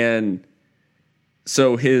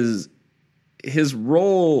so his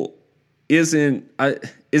role isn't.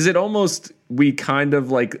 Is it almost we kind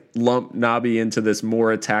of like lump Naby into this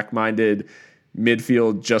more attack minded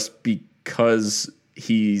midfield just because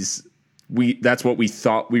that's what we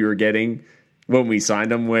thought we were getting when we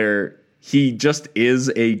signed him, where he just is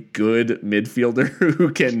a good midfielder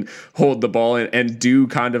who can hold the ball and do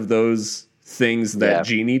kind of those things that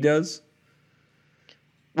Gini does?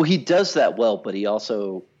 Well, he does that well, but he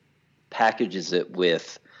also packages it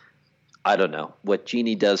with, I don't know, what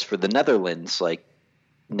Gini does for the Netherlands. Like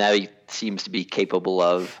now he seems to be capable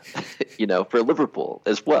of, for Liverpool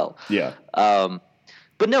as well. Yeah.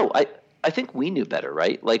 But no, I think we knew better,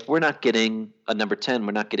 right? Like we're not getting a number 10.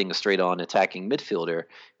 We're not getting a straight on attacking midfielder.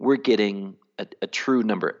 We're getting a true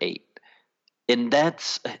number 8. And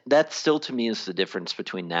that's still to me is the difference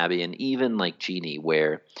between Naby and even like Gini,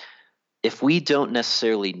 where if we don't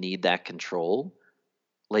necessarily need that control,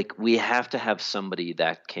 like we have to have somebody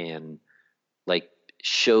that can like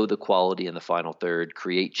show the quality in the final third,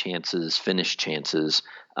 create chances, finish chances,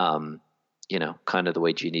 kind of the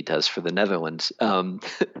way Gini does for the Netherlands.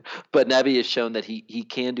 But Naby has shown that he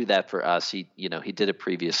can do that for us. He did it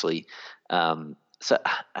previously. So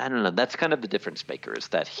I don't know. That's kind of the difference maker, is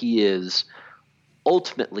that he is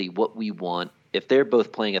ultimately what we want. If they're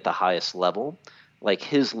both playing at the highest level, like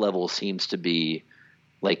his level seems to be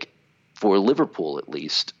like, for Liverpool at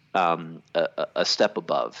least, a step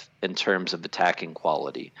above in terms of attacking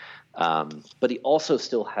quality. But he also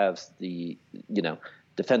still has the,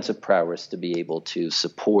 defensive prowess to be able to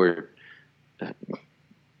support,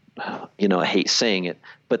 I hate saying it,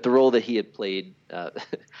 but the role that he had played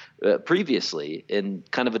previously in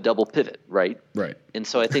kind of a double pivot, right? Right. And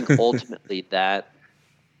so I think ultimately that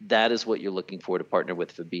is what you're looking for to partner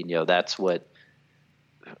with Fabinho. That's what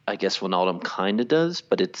I guess Wijnaldum kind of does,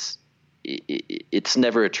 but it's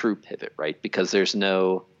never a true pivot, right? Because there's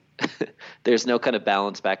no kind of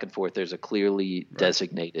balance back and forth. There's a clearly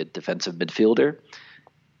designated defensive midfielder.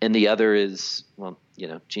 And the other is,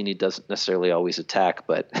 Gini doesn't necessarily always attack,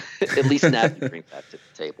 but at least Naby brings that to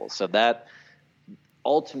the table. So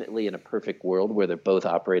ultimately, in a perfect world where they're both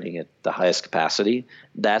operating at the highest capacity,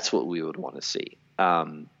 that's what we would want to see.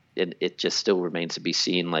 And it just still remains to be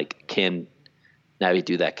seen, like, can Naby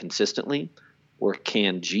do that consistently, or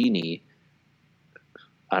can Genie,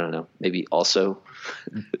 I don't know, maybe also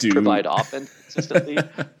provide offense consistently,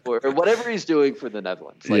 or whatever he's doing for the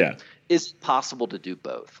Netherlands. Like, is it possible to do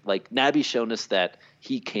both? Like, Naby's shown us that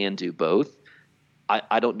he can do both.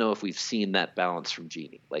 I don't know if we've seen that balance from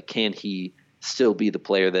Genie. Like, can he still be the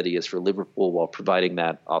player that he is for Liverpool while providing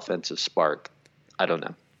that offensive spark? I don't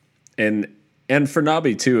know. And for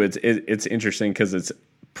Naby too, it's interesting because it's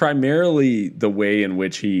primarily the way in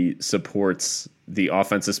which he supports the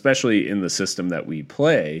offense, especially in the system that we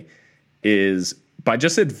play, is by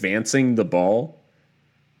just advancing the ball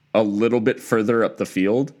a little bit further up the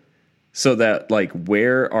field, so that like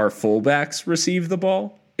where our fullbacks receive the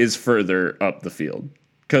ball is further up the field.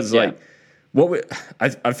 Because like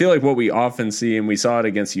I feel like what we often see, and we saw it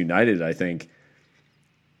against United, I think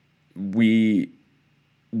the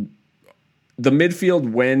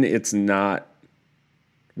midfield, when it's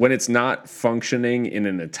not functioning in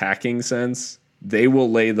an attacking sense, they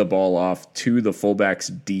will lay the ball off to the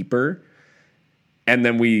fullbacks deeper, and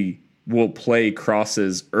then we will play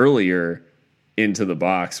crosses earlier into the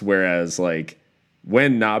box. Whereas like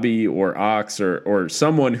when Naby or Ox or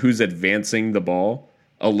someone who's advancing the ball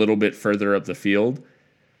a little bit further up the field,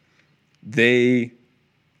 they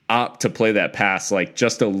opt to play that pass like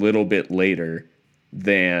just a little bit later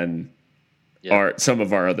than some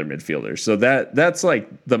of our other midfielders. So that's like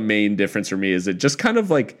the main difference for me, is it just kind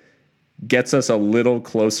of like gets us a little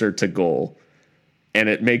closer to goal, and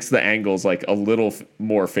it makes the angles like a little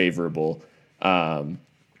more favorable.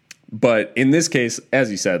 But in this case,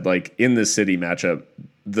 as you said, like in this City matchup,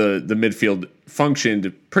 the midfield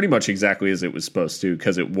functioned pretty much exactly as it was supposed to,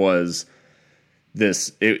 because it was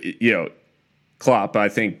this, Klopp, I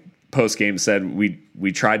think post game said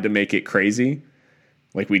we tried to make it crazy.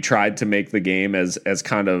 Like, we tried to make the game as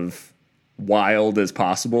kind of wild as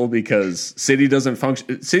possible, because City doesn't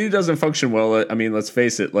function well. I mean, let's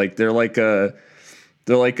face it, like they're like a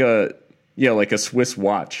Swiss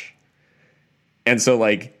watch. And so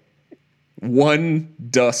like one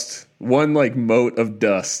like mote of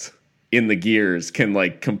dust in the gears can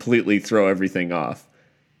like completely throw everything off.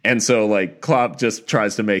 And so like Klopp just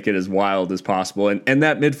tries to make it as wild as possible. And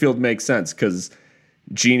that midfield makes sense, because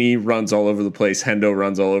Genie runs all over the place. Hendo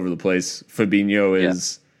runs all over the place. Fabinho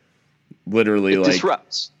is literally like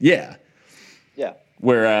disrupts. Yeah. Yeah.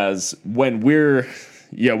 Whereas when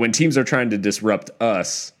when teams are trying to disrupt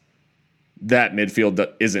us, that midfield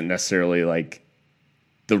isn't necessarily like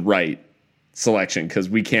the right selection, because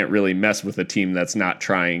we can't really mess with a team that's not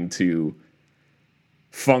trying to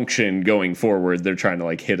function going forward. They're trying to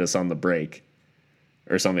like hit us on the break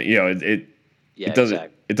or something. It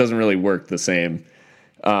doesn't really work the same.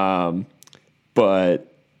 But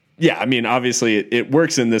yeah, I mean, obviously it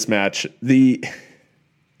works in this match. The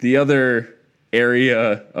other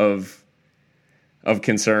area of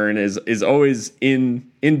concern is always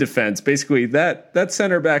in defense. Basically that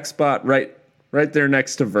center back spot right there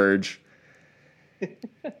next to Verge.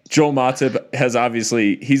 Joel Matip has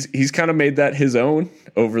obviously he's kind of made that his own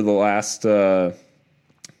over the last about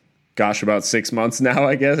 6 months now,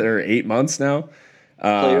 I guess, or 8 months now.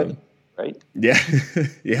 Right? Yeah.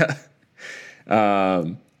 Yeah.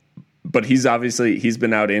 But he's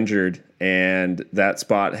been out injured, and that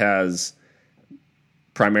spot has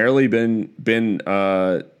primarily been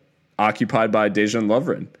occupied by Dejan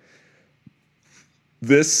Lovren.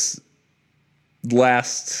 This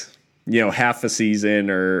last, half a season,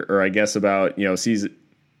 or I guess about, season,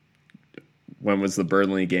 when was the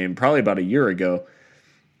Burnley game? Probably about a year ago,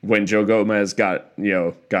 when Joe Gomez got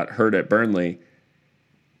hurt at Burnley.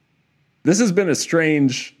 This has been a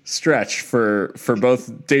strange stretch for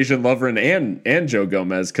both Dejan Lovren and Joe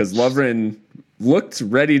Gomez, because Lovren looked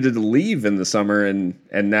ready to leave in the summer, and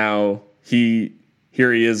now here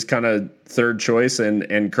he is, kind of third choice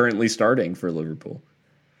and currently starting for Liverpool.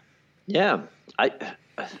 Yeah, I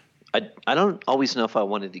don't always know if I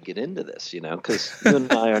wanted to get into this, because you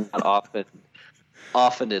and I are not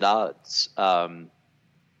often at odds,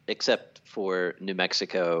 except for New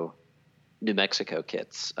Mexico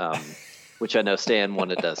kits, which I know Stan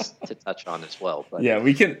wanted us to touch on as well. But yeah,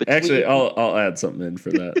 we can actually. I'll add something in for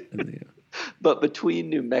that. But between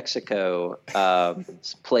New Mexico,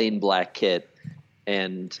 plain black kit,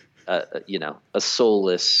 and a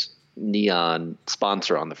soulless neon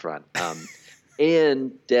sponsor on the front,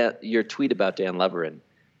 and your tweet about Dan Lovren,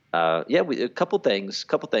 a couple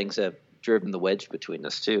things have driven the wedge between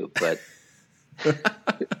us too. But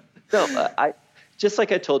no, just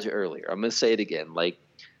like I told you earlier, I'm going to say it again. Like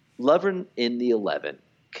Lovren in the 11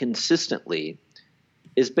 consistently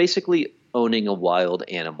is basically owning a wild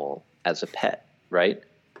animal as a pet, right?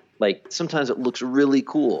 Like sometimes it looks really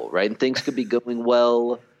cool, right? And things could be going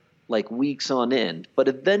well like weeks on end, but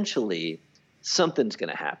eventually something's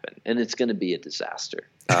going to happen and it's going to be a disaster.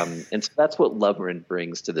 And so that's what Lovren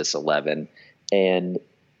brings to this 11. And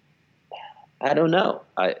I don't know.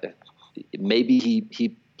 Maybe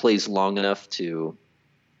he plays long enough to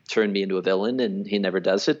turn me into a villain, and he never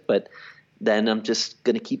does it. But then I'm just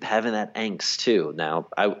going to keep having that angst too. Now,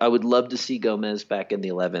 I would love to see Gomez back in the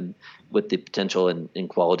 11 with the potential and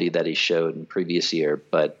quality that he showed in previous year.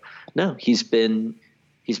 But no, he's been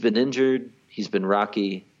injured. He's been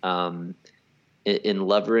rocky. In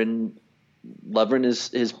Lovren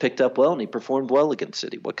has picked up well, and he performed well against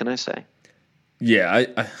City. What can I say? Yeah,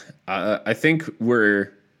 I think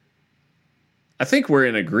we're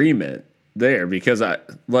in agreement there, because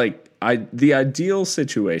the ideal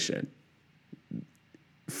situation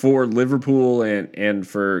for Liverpool and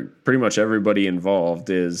for pretty much everybody involved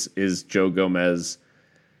is Joe Gomez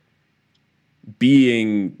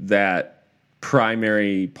being that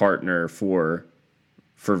primary partner for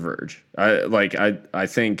Verge. I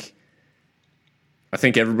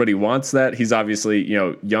think everybody wants that. He's obviously,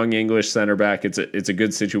 young English center back. It's a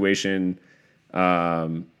good situation. I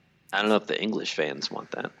don't know if the English fans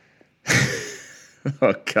want that.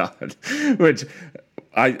 Oh God, which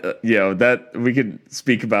that we could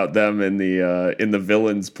speak about them in the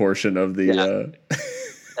villains portion of the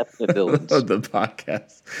villains of the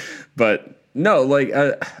podcast. But no,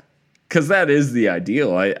 because that is the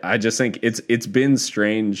ideal. I just think it's been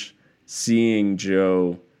strange seeing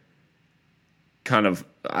Joe kind of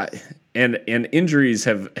and injuries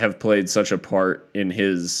have played such a part in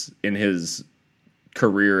his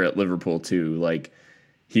career at Liverpool too. Like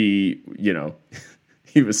he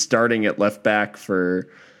was starting at left back for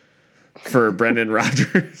Brendan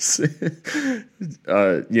Rodgers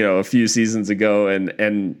a few seasons ago,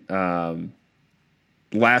 and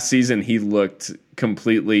last season he looked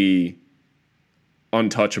completely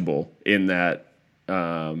untouchable in that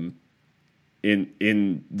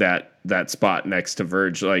in that spot next to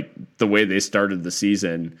Verge. Like the way they started the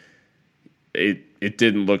season, it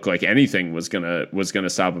didn't look like anything was gonna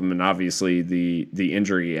stop him, and obviously the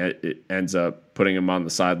injury it ends up putting him on the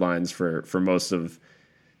sidelines for most of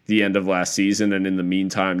the end of last season. And in the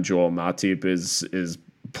meantime, Joel Matip is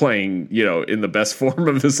playing in the best form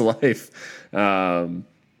of his life.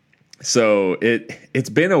 So it's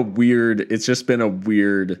just been a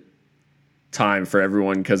weird time for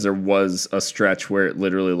everyone, because there was a stretch where it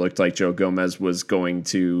literally looked like Joe Gomez was going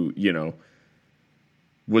to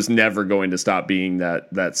was never going to stop being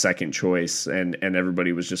that second choice, and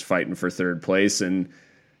everybody was just fighting for third place, and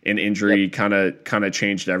an injury kind of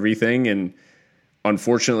changed everything. And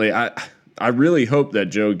unfortunately, I really hope that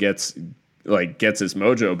Joe gets his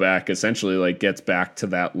mojo back, essentially, like gets back to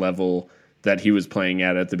that level that he was playing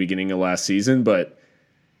at the beginning of last season. But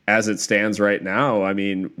as it stands right now, I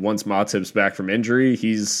mean, once Matip's back from injury,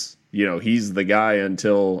 he's the guy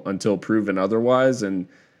until proven otherwise. And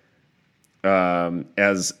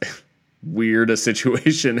as weird a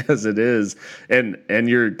situation as it is, and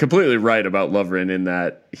you're completely right about Lovren in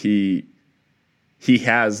that he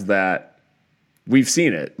has that. We've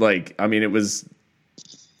seen it. Like, I mean, it was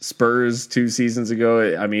Spurs 2 seasons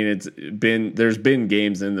ago. I mean, there's been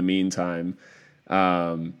games in the meantime,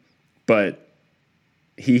 but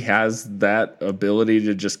he has that ability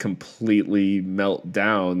to just completely melt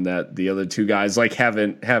down that the other two guys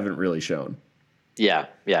haven't really shown. Yeah.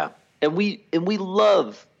 And we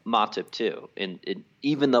love Matip too, and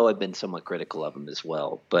even though I've been somewhat critical of him as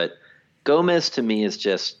well. But Gomez to me is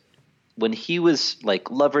just, when he was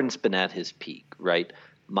Lovren's been at his peak, right?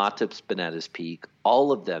 Matip's been at his peak.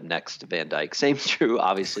 All of them next to Van Dijk. Same true,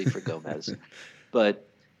 obviously, for Gomez. But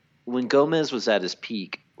when Gomez was at his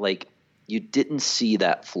peak, you didn't see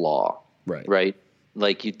that flaw, right?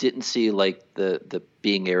 Like you didn't see the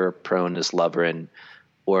being error prone as Lovren,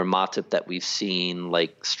 or Matip that we've seen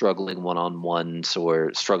struggling one-on-ones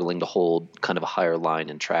or struggling to hold kind of a higher line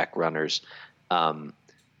in track runners.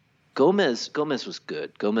 Gomez was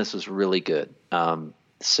good. Gomez was really good.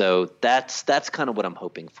 So that's kind of what I'm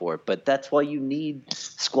hoping for. But that's why you need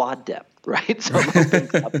squad depth, right? So I'm hoping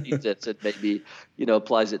Klopp needs it, and maybe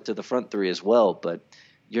applies it to the front three as well. But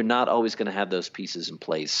you're not always going to have those pieces in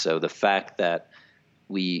place. So the fact that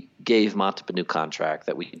we gave Matip a new contract,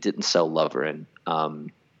 that we didn't sell Lovren,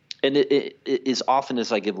 and it is often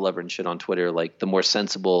as I give Lovren shit on Twitter, the more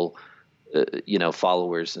sensible,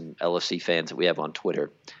 followers and LFC fans that we have on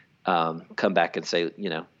Twitter come back and say,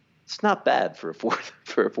 it's not bad for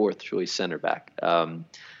a fourth choice center back. And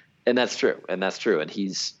that's true. And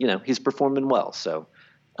he's performing well. So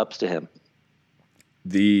ups to him.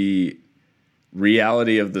 The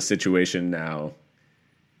reality of the situation now,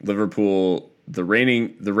 Liverpool, the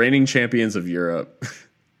reigning champions of Europe,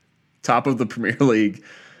 top of the Premier League,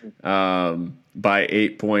 by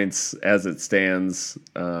 8 points as it stands.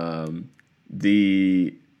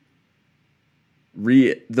 The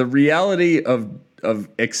reality of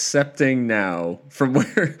accepting now from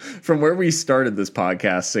where we started this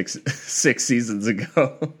podcast six seasons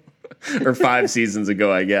ago or 5 seasons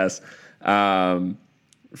ago, I guess. From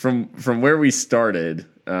where we started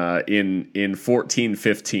in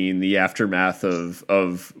 14-15, the aftermath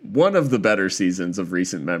of one of the better seasons of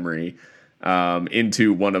recent memory,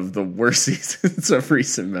 into one of the worst seasons of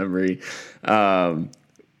recent memory.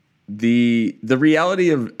 The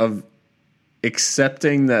reality of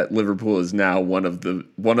accepting that Liverpool is now one of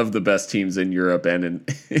the best teams in Europe and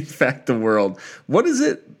in fact the world. What is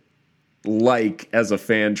it like as a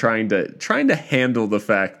fan trying to handle the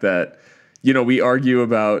fact that, we argue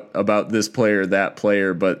about this player, that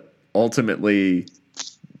player, but ultimately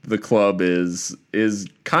the club is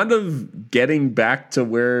kind of getting back to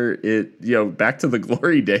where back to the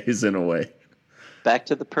glory days in a way. Back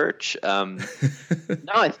to the perch. No,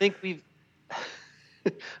 I think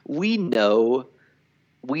we know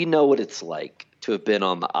what it's like to have been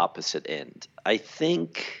on the opposite end. I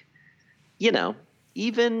think,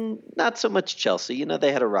 even not so much Chelsea,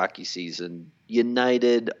 they had a rocky season.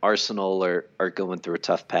 United, Arsenal are going through a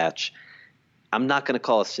tough patch. I'm not going to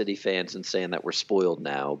call us City fans and saying that we're spoiled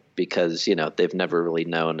now because, they've never really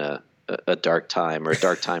known a dark time, or a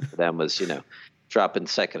dark time for them was, dropping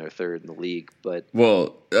second or third in the league. But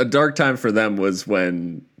a dark time for them was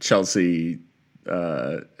when Chelsea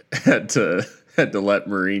had to let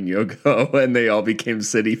Mourinho go and they all became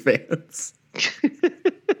City fans.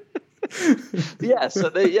 Yeah, so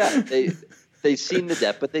they've seen the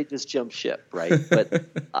depth, but they just jumped ship, right? But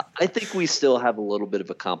I think we still have a little bit of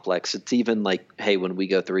a complex. It's even like, hey, when we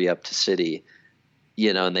go 3-up to City,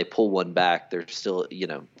 and they pull one back, there's still,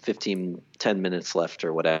 10 minutes left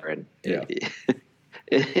or whatever. And,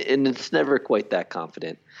 and it's never quite that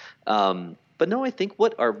confident. But no, I think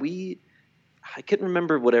I couldn't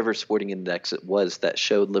remember whatever sporting index it was that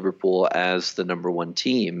showed Liverpool as the number one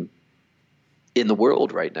team in the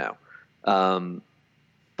world right now.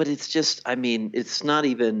 But it's just, it's not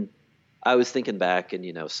even, I was thinking back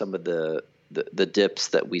and, some of the dips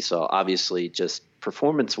that we saw, obviously just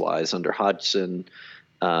performance wise under Hodgson,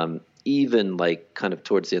 even like kind of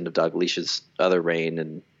towards the end of Dalglish's other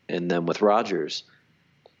reign and then with Rodgers.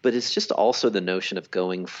 But it's just also the notion of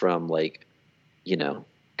going from like,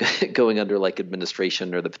 going under like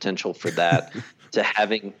administration or the potential for that to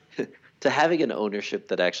having an ownership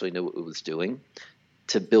that actually knew what it was doing,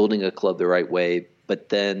 to building a club the right way. But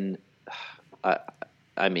then, I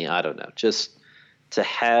don't know, just to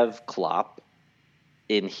have Klopp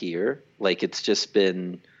in here, like it's just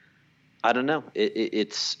been, I don't know,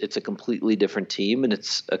 it's a completely different team and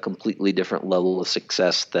it's a completely different level of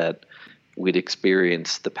success that we'd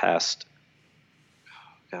experienced the past,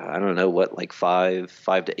 I don't know what, like 5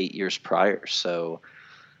 to 8 years prior. So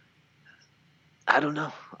I don't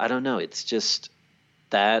know. It's just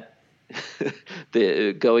that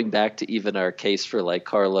going back to even our case for like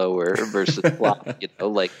Carlo or versus Klopp,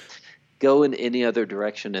 like go in any other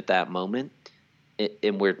direction at that moment,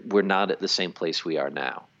 and we're not at the same place we are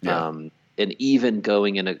now. Yeah. And even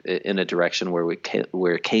going in a direction where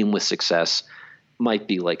it came with success might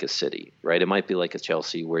be like a City, right? It might be like a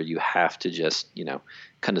Chelsea where you have to just,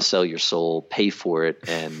 kind of sell your soul, pay for it,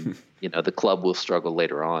 and the club will struggle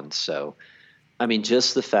later on. So,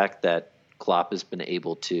 just the fact that Klopp has been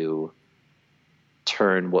able to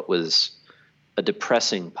turn what was a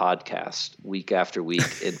depressing podcast week after week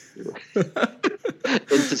into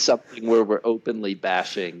something where we're openly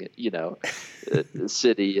bashing, the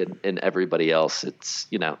City and everybody else. It's,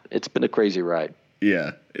 it's been a crazy ride.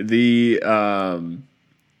 Yeah.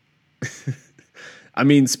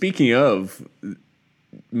 Speaking of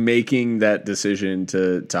making that decision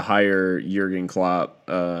to hire Jurgen Klopp,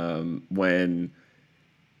 when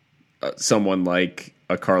someone like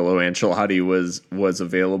a Carlo Ancelotti was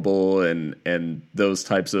available and those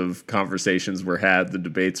types of conversations were had, the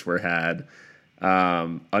debates were had,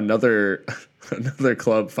 another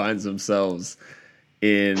club finds themselves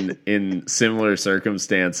in similar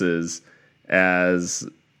circumstances as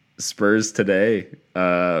Spurs today,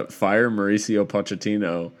 fire Mauricio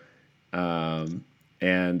Pochettino,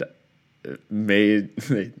 and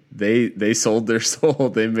they sold their soul.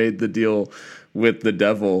 They made the deal with the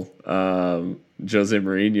devil, Jose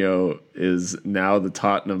Mourinho is now the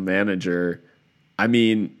Tottenham manager, I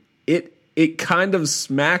mean, it kind of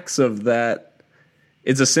smacks of that.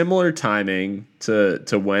 It's a similar timing to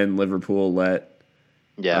when Liverpool let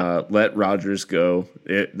Rodgers go.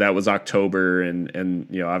 That was October, and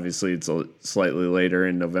obviously it's slightly later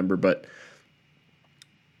in November, but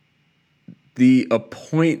the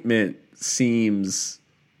appointment seems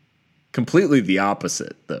completely the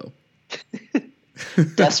opposite, though.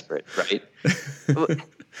 Desperate, right?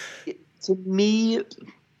 To me,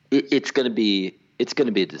 it's going to be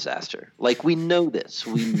a disaster. Like, we know this.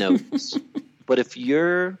 But if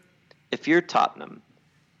you're Tottenham,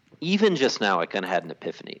 even just now, I kind of had an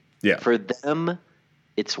epiphany. Yeah. For them,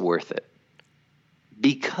 it's worth it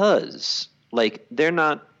because, like, they're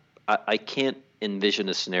not. I can't envision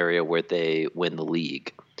a scenario where they win the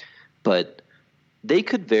league, but they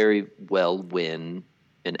could very well win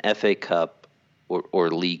an FA Cup or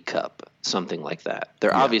League Cup, something like that.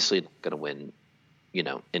 They're obviously not going to win,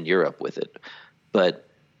 in Europe with it. But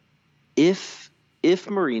if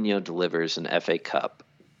Mourinho delivers an FA Cup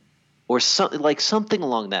or something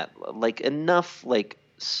along that, like enough like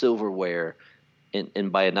silverware,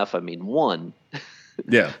 and by enough I mean one,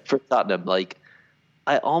 for Tottenham, like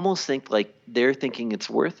I almost think like they're thinking it's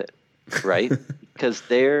worth it, right? Because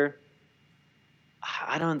they're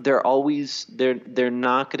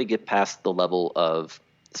not going to get past the level of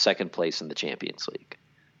second place in the Champions League.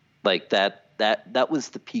 Like that was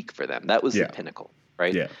the peak for them. That was the pinnacle,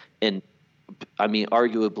 right? Yeah. And I mean,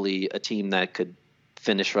 arguably a team that could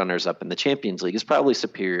finish runners up in the Champions League is probably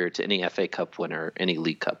superior to any FA Cup winner, any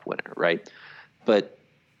League Cup winner, right? But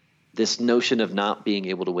this notion of not being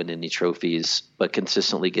able to win any trophies but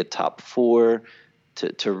consistently get top four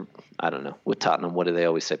to I don't know, with Tottenham, what do they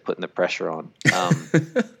always say? Putting the pressure on.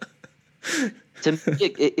 To me,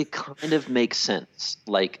 it kind of makes sense.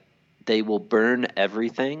 Like, they will burn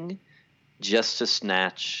everything just to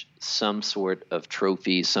snatch some sort of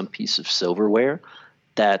trophy, some piece of silverware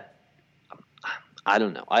that I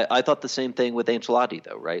don't know. I thought the same thing with Ancelotti,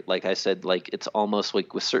 though, right? Like I said, like it's almost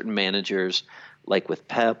like with certain managers, like with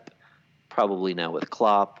Pep, probably now with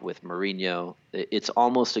Klopp, with Mourinho, it's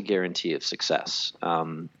almost a guarantee of success.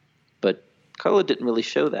 But Carlo didn't really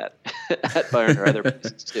show that at Bayern or other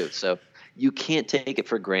places too. So you can't take it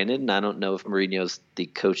for granted. And I don't know if Mourinho's the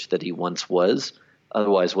coach that he once was.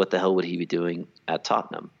 Otherwise, what the hell would he be doing at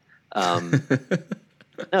Tottenham?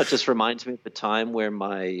 No, it just reminds me of the time where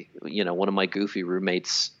one of my goofy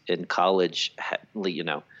roommates in college,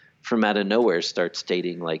 from out of nowhere starts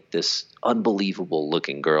dating like this unbelievable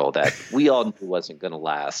looking girl that we all knew wasn't going to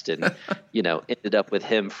last. And, ended up with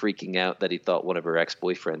him freaking out that he thought one of her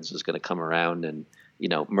ex-boyfriends was going to come around and,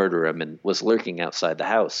 murder him, and was lurking outside the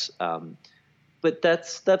house. But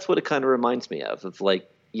that's what it kind of reminds me of like,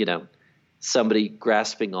 somebody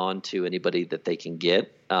grasping on to anybody that they can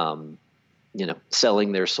get,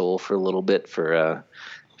 selling their soul for a little bit for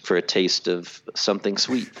a taste of something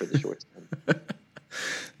sweet for the short time.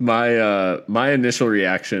 My initial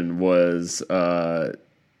reaction was a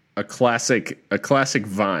classic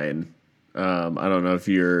Vine. I don't know if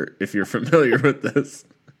you're familiar with this.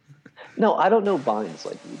 No, I don't know Vines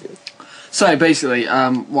like you do. So basically,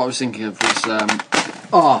 what I was thinking of was,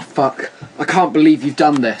 oh fuck! I can't believe you've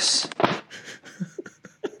done this.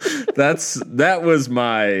 That was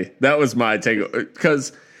my take,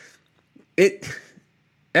 because it,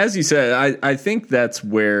 as you said, I think that's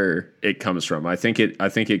where it comes from. I think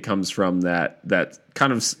it comes from that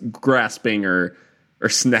kind of grasping or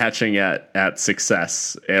snatching at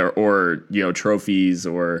success or trophies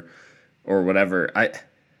or whatever.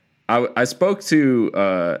 I spoke to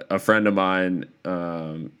a friend of mine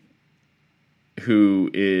who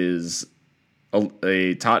is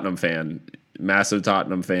a Tottenham fan, massive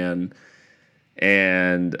Tottenham fan,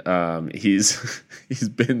 and he's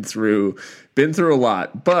been through a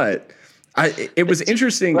lot. But it was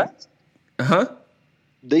interesting. Huh?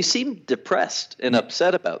 They seem depressed and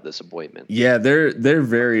upset about this appointment. Yeah, they're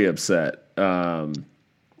very upset. And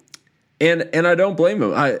I don't blame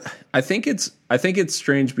them. I think it's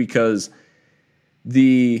strange because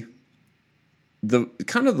the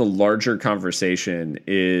kind of the larger conversation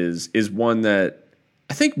is one that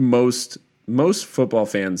I think most football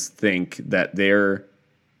fans think that their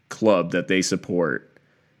club that they support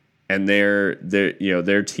and their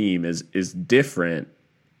team is different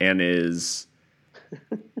and is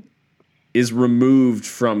removed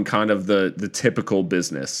from kind of the typical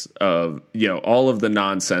business of all of the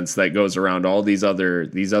nonsense that goes around all these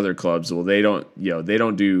other clubs. Well, they're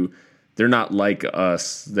not like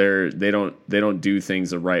us. They don't do things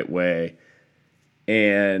the right way.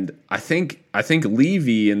 And I think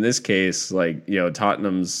Levy in this case, like, you know,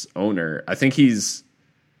 Tottenham's owner, I think he's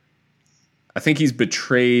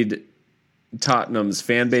betrayed Tottenham's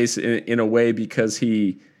fan base in a way, because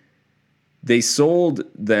they sold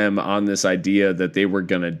them on this idea that they were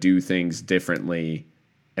going to do things differently,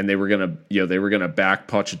 and they were going to back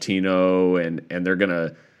Pochettino, and they're going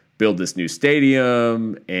to build this new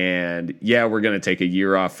stadium, and we're going to take a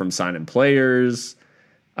year off from signing players.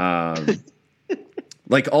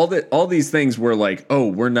 Like all these things were like, oh,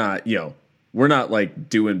 we're not like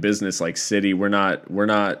doing business like City. We're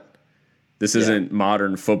not. This isn't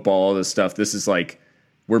modern football, all this stuff. This is like,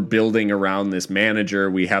 we're building around this manager.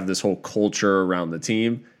 We have this whole culture around the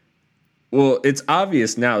team. Well, it's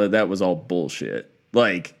obvious now that was all bullshit.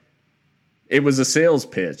 Like, it was a sales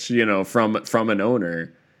pitch, you know, from an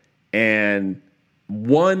owner, and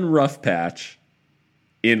one rough patch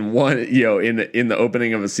in the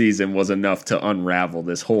opening of a season was enough to unravel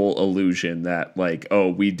this whole illusion that, like, oh,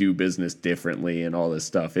 we do business differently and all this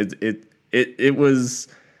stuff. It was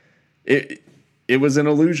an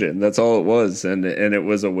illusion. That's all it was, and it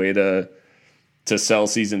was a way to sell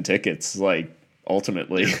season tickets, like,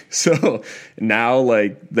 ultimately. So now,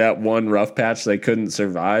 like, that one rough patch, they couldn't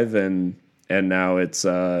survive, and now it's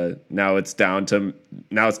down to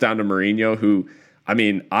Mourinho, who, I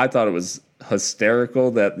mean, I thought it was hysterical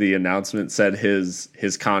that the announcement said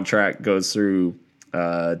his contract goes through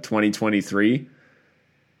 2023.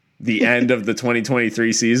 The end of the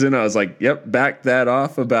 2023 season. I was like, yep, back that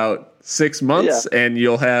off about 6 months, and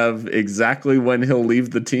you'll have exactly when he'll leave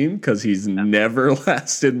the team, because he's never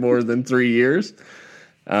lasted more than 3 years.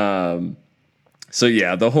 So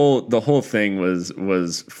yeah, the whole thing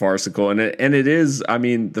was farcical, and it is. I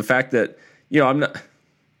mean, the fact that, you know,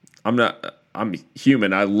 I'm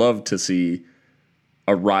human. I love to see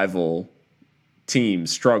a rival team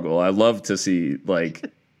struggle. I love to see,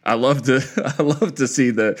 like, I love to see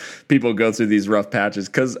the people go through these rough patches,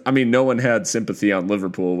 because, I mean, no one had sympathy on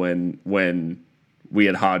Liverpool when we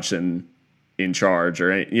had Hodgson in charge,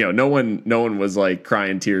 or, you know, no one was like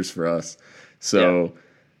crying tears for us. So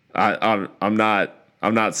I'm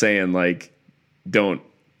not saying, like, don't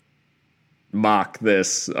mock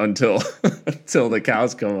this until the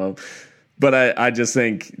cows come home, but I just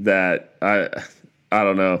think that I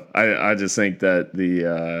don't know. I just think that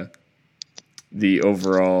the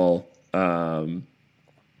overall,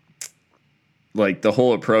 like, the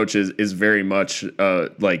whole approach is very much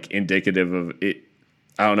like indicative of it.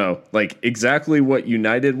 I don't know, like, exactly what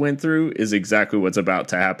United went through is exactly what's about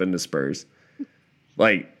to happen to Spurs.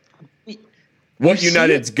 Like, what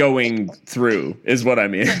United's going through is what I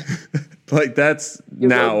mean. Like, that's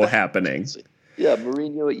now happening. Yeah,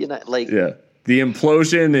 Mourinho at United, like, yeah, the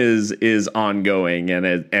implosion is ongoing, and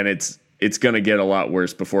it's going to get a lot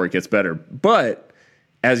worse before it gets better. But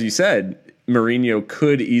as you said, Mourinho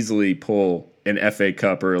could easily pull an FA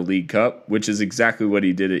Cup or a League Cup, which is exactly what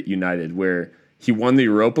he did at United, where he won the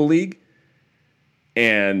Europa League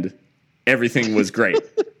and everything was great,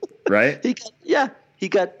 right? He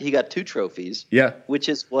got 2 trophies. Yeah. Which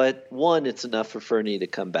is what, one, it's enough for Fernie to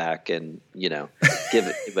come back and, you know, give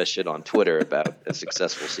us shit on Twitter about a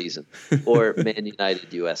successful season. Or Man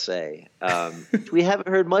United USA. We haven't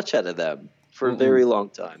heard much out of them for a very long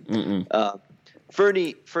time.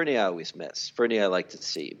 Fernie I always miss. Fernie I like to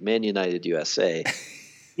see. Man United USA.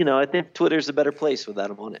 You know, I think Twitter's a better place without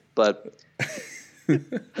him on it. But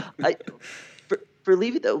for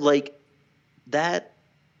Levy, though, like, that,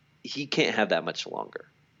 he can't have that much longer,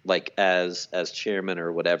 like, as chairman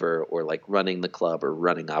or whatever, or like running the club or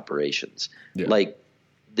running operations. Yeah. Like,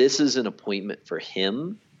 this is an appointment for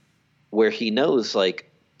him where he knows, like,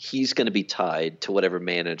 he's going to be tied to whatever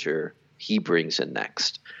manager he brings in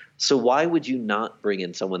next. So why would you not bring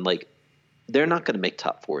in someone, like, they're not going to make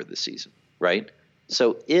top 4 this season, right?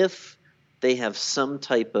 So if they have some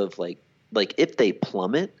type of like if they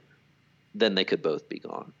plummet, then they could both be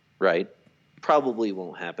gone, right? Probably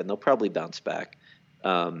won't happen. They'll probably bounce back,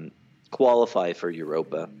 qualify for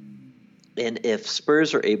Europa. And if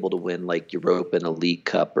Spurs are able to win, like, Europa and a League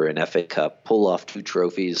Cup or an FA Cup, pull off 2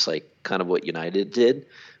 trophies, like kind of what United did,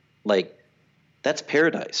 like, that's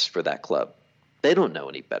paradise for that club. They don't know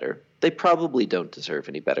any better. They probably don't deserve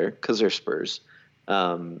any better because they're Spurs.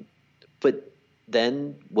 But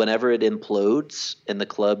then whenever it implodes and the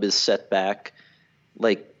club is set back,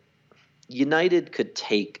 like, United could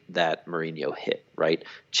take that Mourinho hit, right?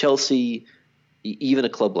 Chelsea, even a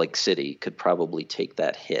club like City, could probably take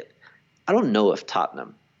that hit. I don't know if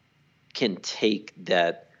Tottenham can take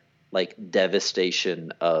that, like,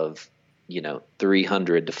 devastation of, you know,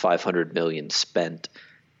 300 to 500 million spent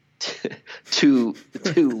two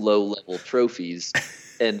low level trophies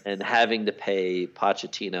and having to pay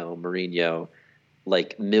Pochettino, Mourinho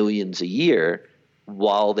like millions a year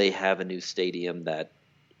while they have a new stadium that,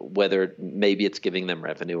 whether maybe it's giving them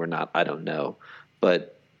revenue or not, I don't know.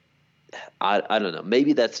 But I don't know.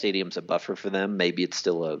 Maybe that stadium's a buffer for them. Maybe it's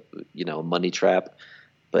still a money trap.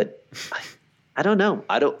 But I don't know.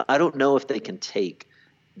 I don't know if they can take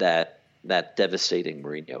that devastating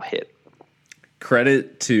Mourinho hit.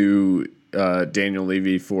 Credit to Daniel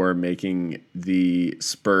Levy for making the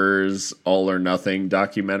Spurs All or Nothing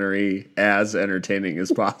documentary as entertaining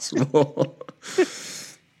as possible.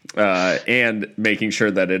 And making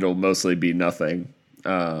sure that it'll mostly be nothing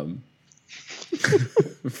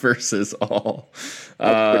versus all.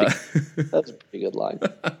 That's a pretty good line.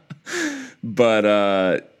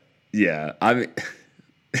 But yeah, I mean,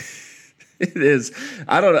 it is.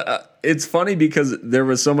 I don't know. It's funny because there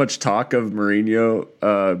was so much talk of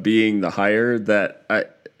Mourinho being the hire that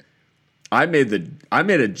I made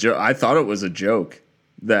a joke. I thought it was a joke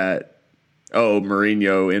that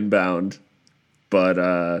Mourinho inbound.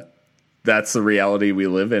 But that's the reality we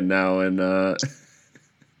live in now, and I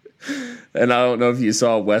don't know if you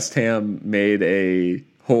saw West Ham made a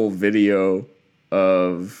whole video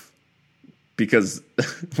of, because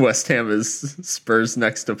West Ham is Spurs'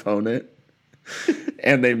 next opponent,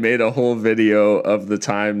 and they made a whole video of the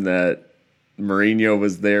time that Mourinho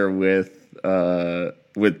was there with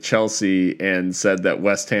Chelsea and said that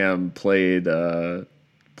West Ham played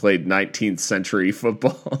 19th century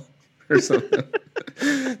football. Or something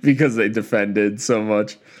because they defended so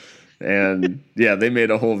much, and yeah, they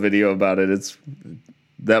made a whole video about it.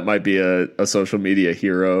 That might be a social media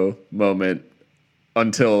hero moment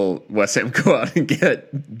until West Ham go out and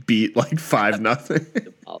get beat like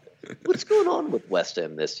 5-0. What's going on with West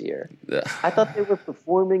Ham this year? I thought they were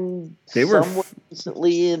performing somewhat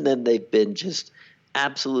recently, and then they've been just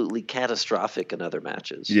absolutely catastrophic in other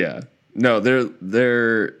matches. Yeah, no,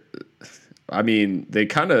 they're. I mean, they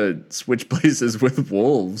kind of switched places with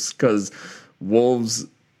Wolves, because Wolves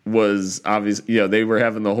was obviously, they were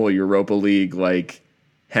having the whole Europa League like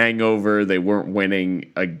hangover. They weren't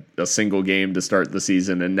winning a single game to start the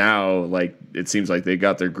season, and now like it seems like they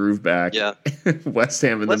got their groove back. Yeah, West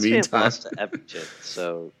Ham in the meantime lost to Everton,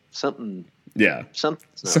 so something's not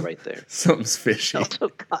right there. Something's fishy. Also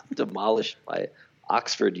got demolished by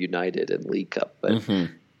Oxford United in League Cup, but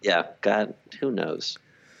yeah, God, who knows.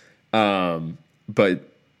 But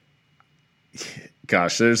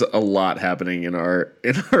gosh, there's a lot happening in our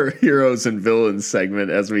heroes and villains segment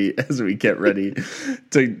as we get ready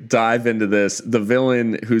to dive into this. The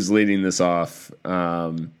villain who's leading this off,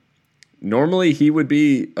 normally he would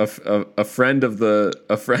be a friend of the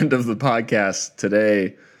podcast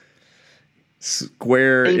today.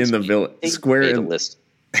 Square in the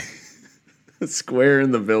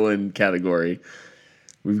villain category.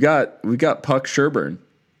 We've got Puck Sherburne.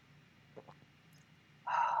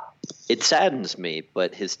 It saddens me,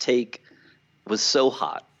 but his take was so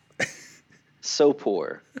hot, so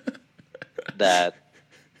poor, that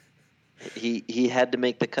he had to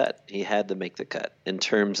make the cut. He had to make the cut in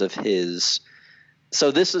terms of his.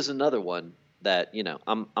 So this is another one that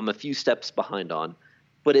I'm a few steps behind on,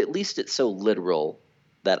 but at least it's so literal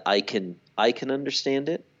that I can understand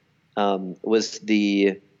it. What was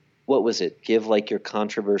it? Give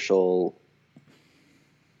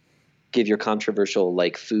your controversial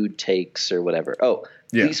like food takes or whatever. Oh,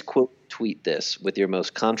 yeah. Please tweet this with your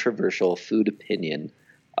most controversial food opinion.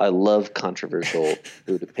 I love controversial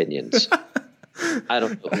food opinions. I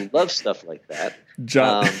don't know who loves stuff like that.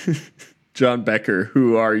 John Becker,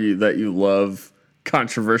 who are you that you love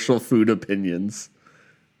controversial food opinions?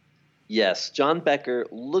 Yes, John Becker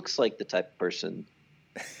looks like the type of person.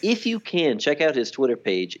 If you can, check out his Twitter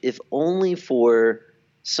page, if only for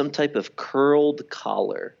some type of curled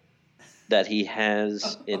collar that he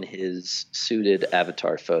has in his suited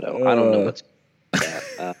avatar photo. I don't know what's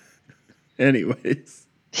that. Anyways.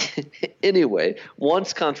 Anyway,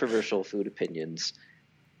 wants controversial food opinions.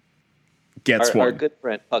 Gets one. Our good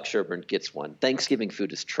friend Puck Sherburne gets one. Thanksgiving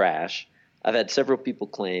food is trash. I've had several people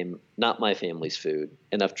claim not my family's food,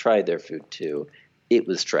 and I've tried their food too. It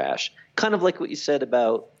was trash. Kind of like what you said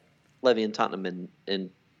about Levy and Tottenham and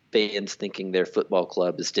fans thinking their football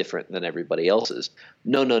club is different than everybody else's.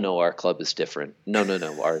 No, our club is different. No,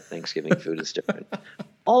 our Thanksgiving food is different.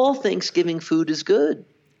 All Thanksgiving food is good.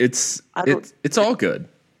 It's all good.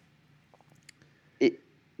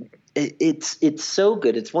 It's so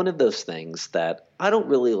good. It's one of those things that I don't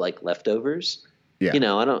really like leftovers. Yeah.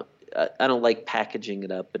 I don't like packaging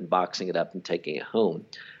it up and boxing it up and taking it home.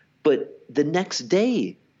 But the next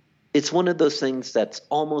day, it's one of those things that's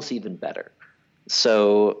almost even better.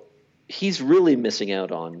 So he's really missing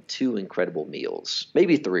out on 2 incredible meals,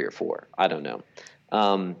 maybe 3 or 4. I don't know.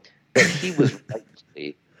 But he was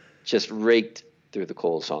rightly just raked through the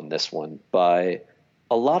coals on this one by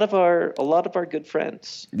a lot of our good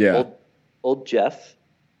friends. Yeah. Old Jeff,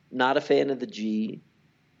 not a fan of the G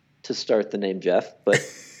to start the name Jeff, but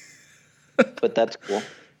but that's cool.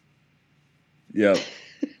 Yeah.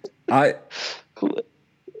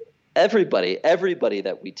 Everybody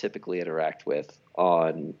that we typically interact with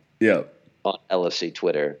on LFC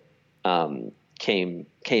Twitter came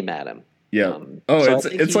at him. Yeah.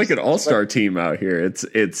 It's like an all-star team out here.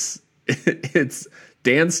 It's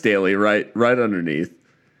Dan Staley right underneath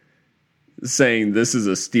saying this is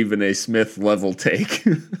a Stephen A. Smith level take.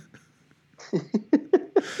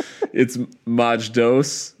 It's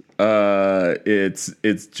Majdos,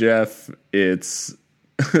 it's Jeff, it's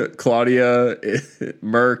Claudia,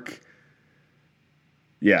 Merck.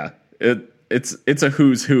 Yeah, it's a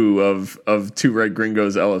who's who of Two Red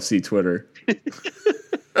Gringos LFC Twitter.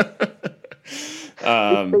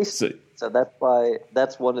 So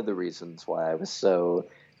that's one of the reasons why I was so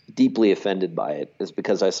deeply offended by it, is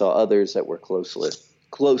because I saw others that we're close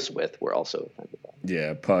with were also offended by it.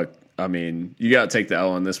 Yeah, Puck. I mean, you got to take the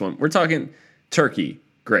L on this one. We're talking turkey,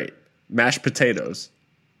 great. Mashed potatoes,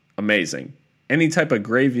 amazing. Any type of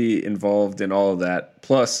gravy involved in all of that,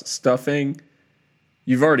 plus stuffing,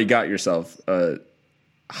 you've already got yourself a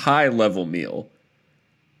high-level meal.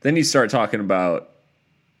 Then you start talking about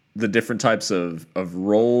the different types of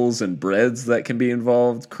rolls and breads that can be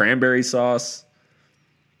involved, cranberry sauce.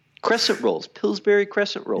 Crescent rolls, Pillsbury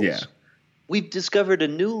crescent rolls. Yeah. We've discovered a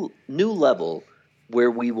new level where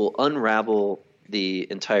we will unravel the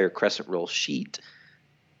entire crescent roll sheet,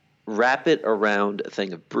 wrap it around a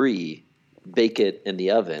thing of brie, bake it in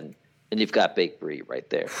the oven, and you've got baked brie right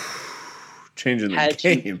there. Changing the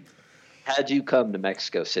game. Had you come to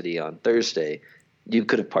Mexico City on Thursday, you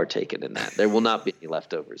could have partaken in that. There will not be any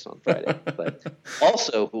leftovers on Friday. But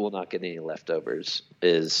also who will not get any leftovers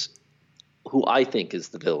is who I think is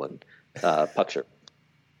the villain, Pucksher.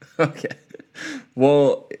 Okay.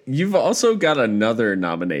 Well, you've also got another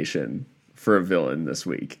nomination for a villain this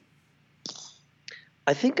week.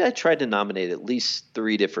 I think I tried to nominate at least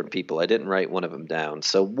 3 different people. I didn't write one of them down.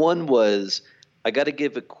 So one was, I got to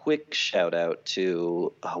give a quick shout out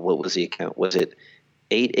to, what was the account? Was it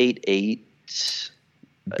 888?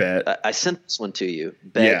 Bet. I sent this one to you.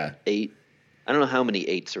 Bet 8. I don't know how many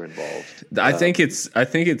 8s are involved. I think it's 3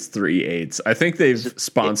 8s. I think they've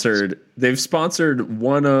sponsored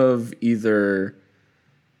one of either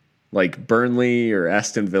like Burnley or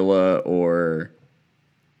Aston Villa or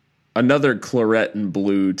another claret and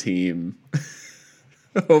blue team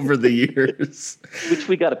over the years, which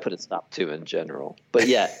we got to put a stop to in general. But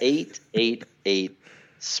yeah, 888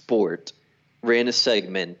 Sport ran a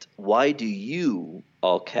segment. Why do you,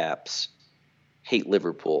 all caps, hate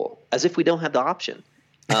Liverpool? As if we don't have the option.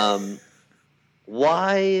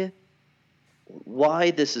 Why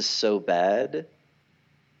this is so bad,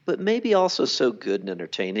 but maybe also so good and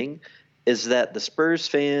entertaining, is that the Spurs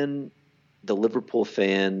fan, the Liverpool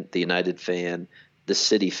fan, the United fan, the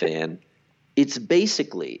City fan, it's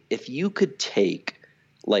basically, if you could take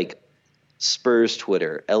like Spurs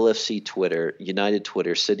Twitter, LFC Twitter, United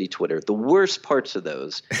Twitter, City Twitter, the worst parts of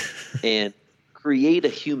those, and create a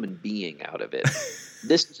human being out of it.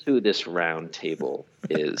 This is who this round table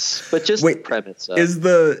is. But just the premise of, is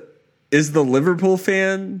the Liverpool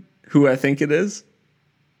fan who I think it is?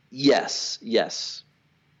 Yes.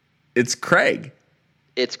 It's Craig.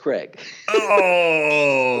 It's Craig.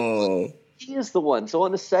 Oh. He is the one. So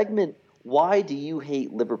on the segment, why do you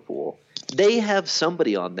hate Liverpool? They have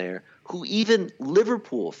somebody on there who even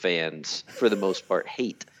Liverpool fans, for the most part,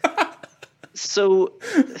 hate. So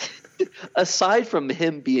aside from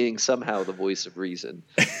him being somehow the voice of reason,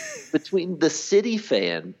 between the City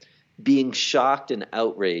fan being shocked and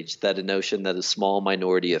outraged that a notion that a small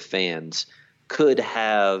minority of fans could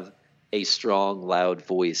have a strong, loud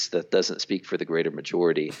voice that doesn't speak for the greater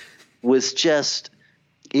majority, was just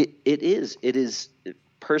it is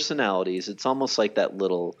personalities. It's almost like that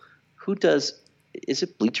little is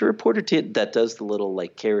it Bleacher Report that does the little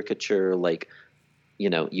like caricature, like, you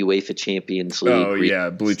know, UEFA Champions League. Oh yeah,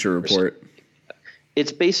 Bleacher Report.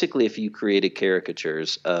 It's basically if you created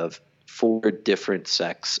caricatures of 4 different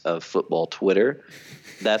sects of football Twitter,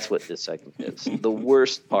 that's what this segment is. The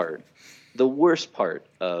worst part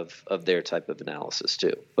of their type of analysis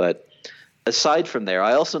too. But aside from there,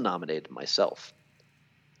 I also nominated myself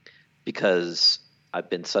because I've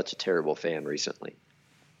been such a terrible fan recently.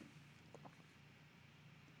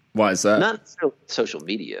 Why is that? Not social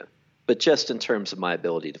media. but just in terms of my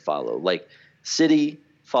ability to follow. Like City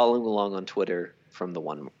following along on Twitter from the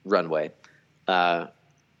one runway. I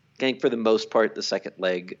think for the most part, the second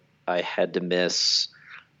leg I had to miss.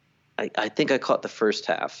 I think I caught the first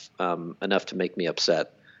half enough to make me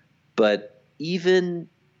upset. But even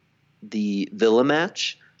the Villa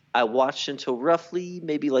match, I watched until roughly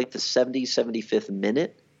maybe like the 75th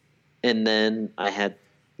minute. And then I had,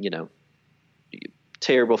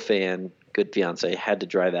 terrible fan, good fiance, had to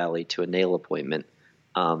drive Allie to a nail appointment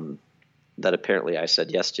that apparently I said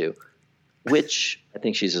yes to, which I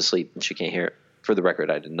think she's asleep and she can't hear it. For the record,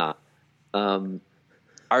 I did not.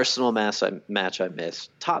 Arsenal match I missed.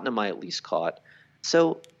 Tottenham I at least caught.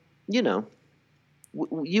 So,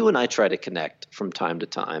 you and I try to connect from time to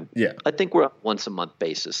time. Yeah. I think we're on a once a month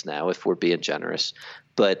basis now, if we're being generous.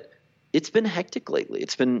 But it's been hectic lately.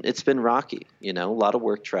 It's been rocky. A lot of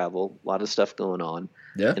work travel, a lot of stuff going on.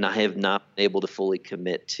 Yeah. And I have not been able to fully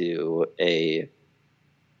commit to a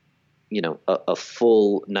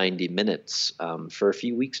full 90 minutes for a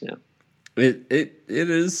few weeks now.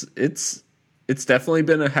 It's definitely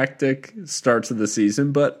been a hectic start to the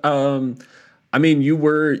season, but you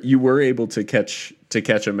were able to catch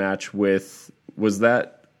a match with, was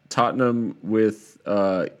that Tottenham with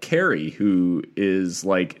Carey, who is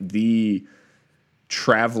like the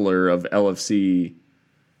traveler of LFC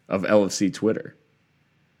Twitter.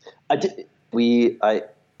 I did.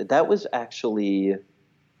 That was actually,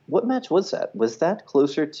 what match was that? Was that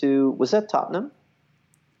closer to? Was that Tottenham?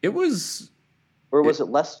 It was, or was it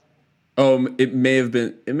Leicester? It may have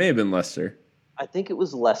been Leicester. I think it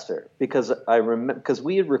was Leicester because I remember because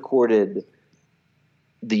we had recorded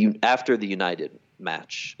after the United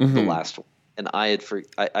match, the last one, and I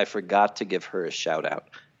forgot to give her a shout out.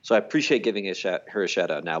 So I appreciate giving her a shout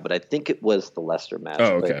out now, but I think it was the Leicester match.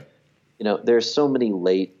 Oh, okay. But, there's so many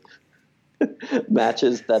late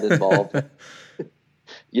matches that involve,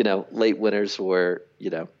 late winners where,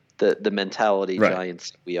 the mentality right.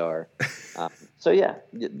 giants we are. So yeah,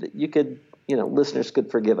 you could, listeners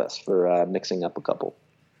could forgive us for mixing up a couple.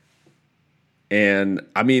 And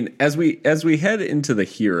as we head into the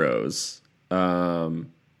heroes, I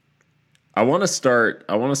want to start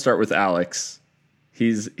with Alex.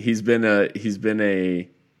 He's been a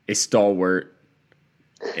stalwart,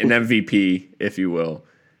 an MVP, if you will.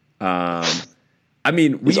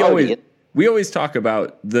 We always talk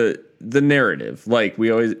about the narrative. Like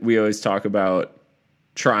we always talk about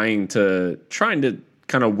trying to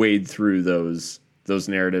kind of wade through those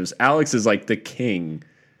narratives. Alex is like the king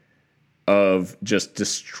of just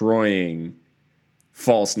destroying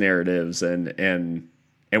false narratives and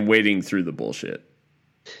wading through the bullshit.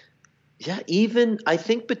 Yeah, even I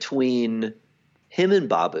think between him and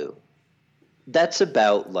Babu, that's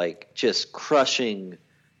about like just crushing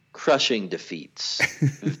defeats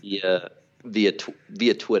via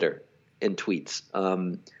Twitter and tweets.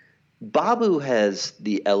 Babu has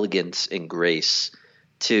the elegance and grace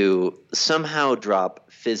to somehow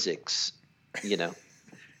drop physics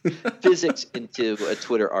physics into a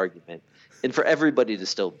Twitter argument, and for everybody to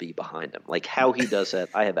still be behind him. Like how he does that,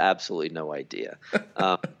 I have absolutely no idea.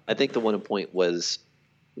 I think the one point was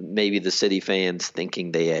maybe the City fans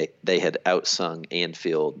thinking they had outsung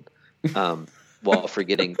Anfield, while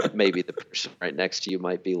forgetting maybe the person right next to you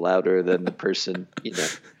might be louder than the person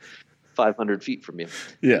 500 feet from you.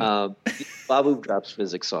 Yeah. Babu drops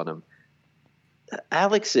physics on him.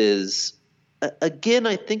 Alex is, again,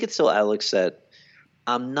 I think it's still Alex that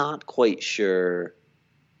I'm not quite sure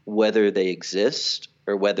whether they exist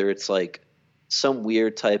or whether it's like some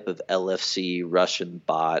weird type of LFC Russian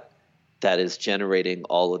bot that is generating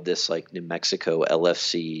all of this like New Mexico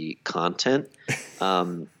LFC content.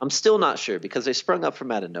 I'm still not sure because they sprung up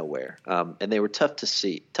from out of nowhere, and they were tough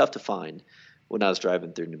to find when I was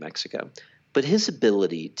driving through New Mexico. But his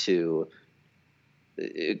ability to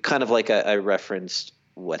kind of like I referenced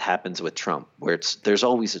what happens with Trump, where there's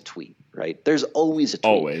always a tweet, right? There's always a tweet.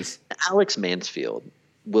 Always. Alex Mansfield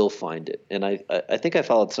will find it. And I think I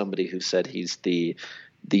followed somebody who said he's the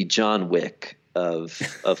John Wick of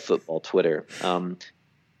football Twitter.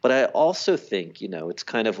 But I also think, it's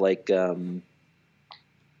kind of like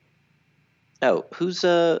who's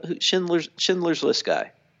Schindler's List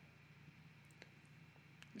guy?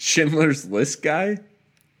 Schindler's List guy?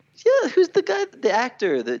 Yeah, who's the guy, the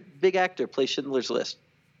actor, the big actor plays Schindler's List?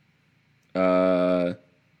 I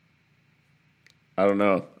don't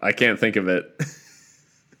know. I can't think of it.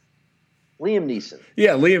 Liam Neeson.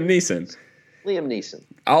 Yeah, Liam Neeson.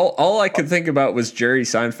 All I could think about was Jerry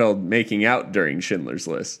Seinfeld making out during Schindler's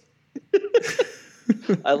List.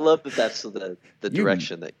 I love that that's the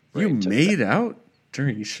direction that you made out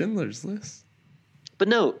during Schindler's List. But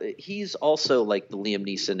no, he's also like the Liam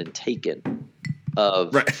Neeson and Taken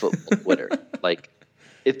of football Twitter. Like,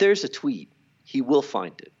 if there's a tweet, he will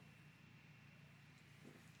find it.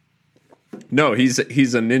 No, he's a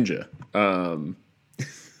ninja.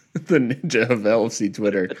 The ninja of LFC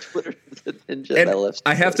Twitter. Twitter, the ninja of LFC.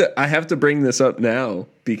 I have to bring this up now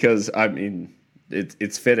because I mean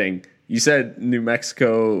it's fitting. You said New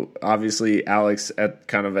Mexico, obviously Alex at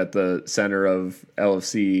the center of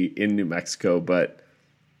LFC in New Mexico, but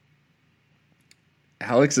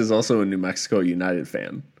Alex is also a New Mexico United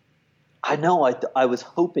fan. I know. I was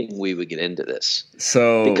hoping we would get into this.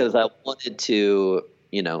 Because I wanted to,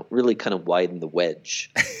 really kind of widen the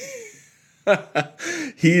wedge.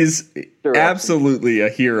 He's absolutely a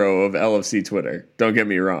hero of LFC Twitter. Don't get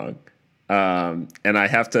me wrong. And I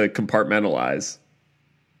have to compartmentalize.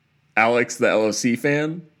 Alex, the LFC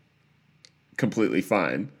fan, completely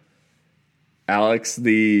fine. Alex,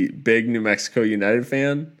 the big New Mexico United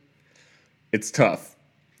fan, it's tough.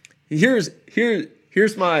 Here's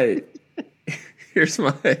my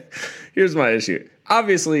issue.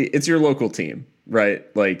 Obviously, it's your local team,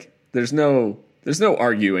 right? Like, there's no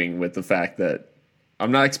arguing with the fact that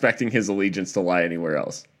I'm not expecting his allegiance to lie anywhere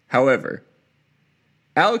else. However,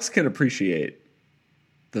 Alex can appreciate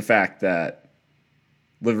the fact that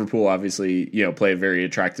Liverpool obviously, play a very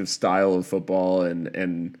attractive style of football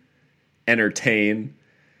and entertain.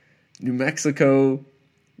 New Mexico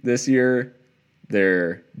this year,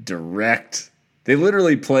 they're direct. They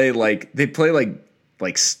literally play like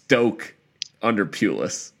Stoke under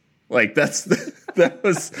Pulis. Like that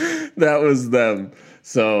was them.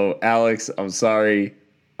 So Alex, I'm sorry,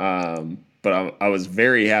 but I was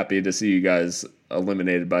very happy to see you guys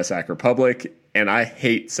eliminated by Sac Republic, and I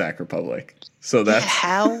hate Sac Republic. So that's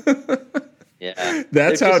how. Yeah,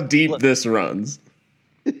 that's how deep this runs.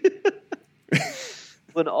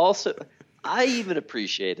 But also, I even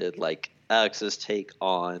appreciated like Alex's take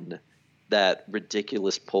on that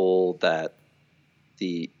ridiculous poll that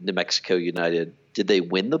the New Mexico United, did they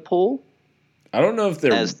win the poll? I don't know if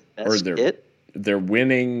they're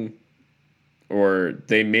winning or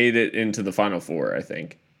they made it into the Final Four, I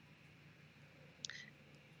think.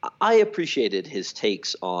 I appreciated his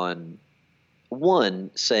takes on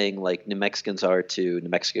one saying like New Mexicans are to New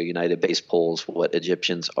Mexico United base polls what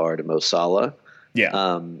Egyptians are to Mo Salah.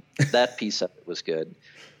 Yeah. That piece of it was good.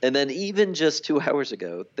 And then even just 2 hours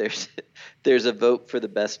ago, there's a vote for the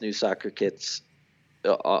best new soccer kits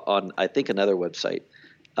on I think another website,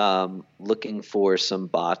 looking for some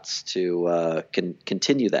bots to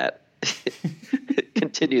continue that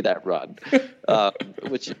continue that run,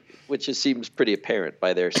 which just seems pretty apparent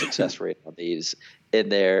by their success rate on these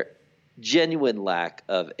and their genuine lack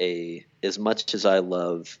of as much as I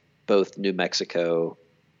love both New Mexico,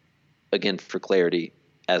 again for clarity,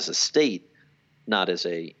 as a state, not as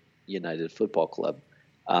a United Football Club,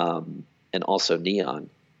 and also Neon.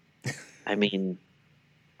 I mean,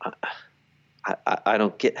 I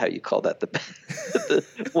don't get how you call that the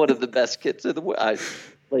one of the best kits in the world.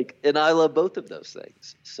 And I love both of those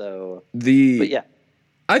things. So, but yeah.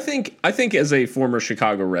 I think as a former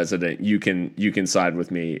Chicago resident, you can side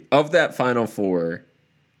with me. Of that Final Four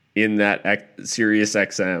in that Sirius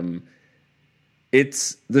XM,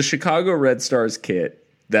 it's the Chicago Red Stars kit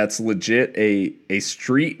that's legit a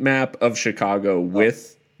street map of Chicago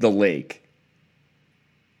with the lake.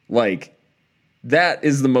 Like, that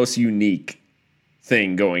is the most unique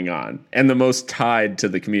thing going on and the most tied to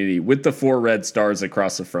the community with the 4 red stars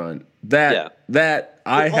across the front.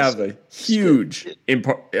 I have a huge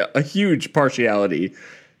partiality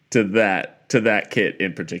to that kit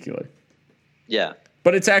in particular. Yeah.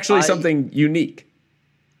 But it's actually something unique.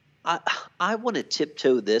 I want to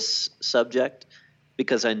tiptoe this subject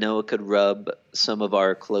because I know it could rub some of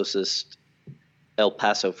our closest El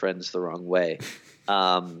Paso friends the wrong way.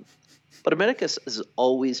 But America is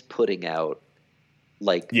always putting out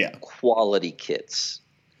quality kits,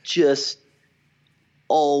 just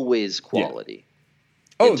always quality.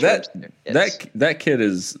 Yeah. Oh, that kit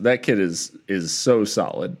is so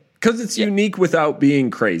solid because it's unique without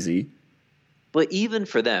being crazy. But even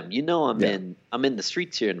for them, I'm in the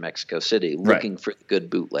streets here in Mexico City looking for the good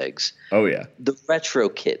bootlegs. Oh yeah, the retro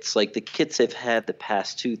kits, like the kits they've had the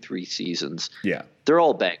past 2-3 seasons. Yeah, they're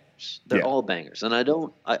all bangers. They're all bangers, and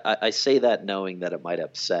I say that knowing that it might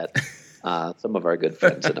upset some of our good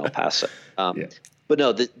friends in El Paso. But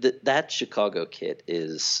no, that Chicago kit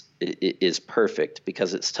is perfect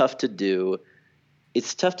because it's tough to do.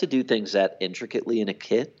 It's tough to do things that intricately in a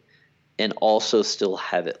kit and also still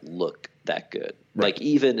have it look that good. Right. Like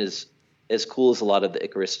even as cool as a lot of the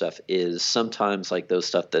Icarus stuff is, sometimes like those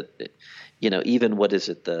stuff that, even what is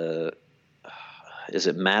it? is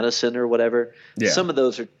it Madison or whatever? Yeah. Some of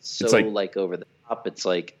those are so like over the top. It's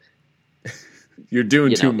like you're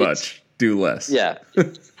doing too much. Do less. Yeah,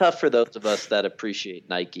 it's tough for those of us that appreciate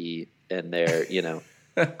Nike and their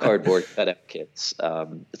cardboard cutout kits.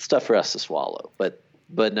 It's tough for us to swallow. But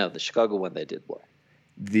no, the Chicago one they did well.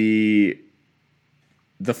 The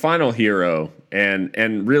final hero,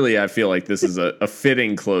 and really I feel like this is a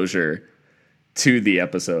fitting closure to the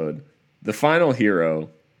episode. The final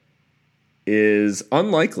hero is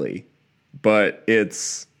unlikely, but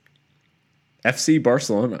it's FC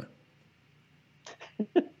Barcelona.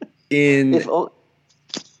 In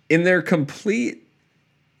their complete,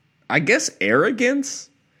 I guess, arrogance,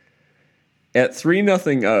 at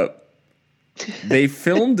 3-0 up, they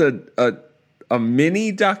filmed a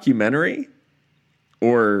mini documentary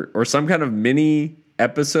or some kind of mini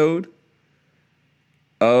episode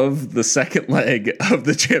of the second leg of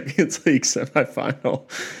the Champions League semifinal.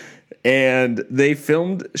 And they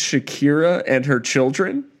filmed Shakira and her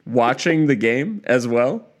children watching the game as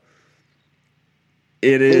well.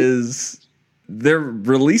 They're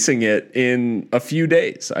releasing it in a few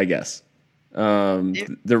days, I guess.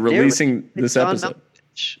 They're releasing this episode.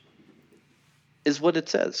 Is what it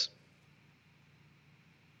says.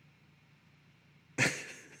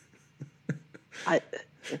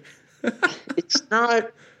 It's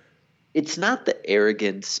not the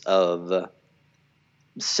arrogance of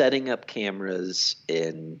setting up cameras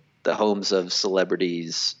in the homes of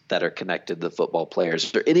celebrities that are connected to football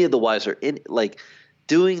players or any of the wiser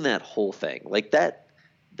doing that whole thing like that.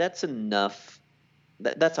 That's enough.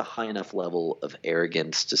 That's a high enough level of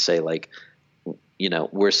arrogance to say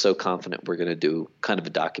we're so confident we're going to do kind of a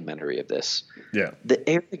documentary of this. Yeah. The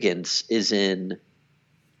arrogance is in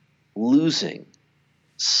losing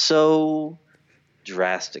so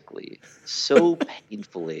drastically, so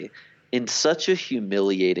painfully, in such a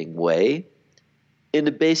humiliating way, and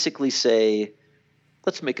to basically say,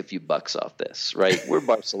 let's make a few bucks off this, right? We're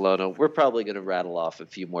Barcelona. We're probably going to rattle off a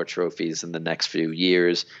few more trophies in the next few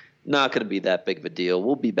years. Not going to be that big of a deal.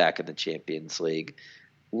 We'll be back in the Champions League.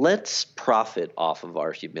 Let's profit off of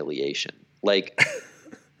our humiliation.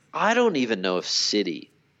 I don't even know if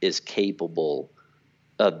City is capable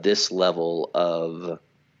of this level of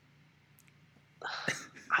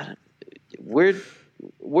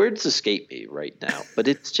words escape me right now, but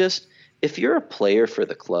it's just, if you're a player for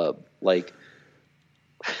the club, are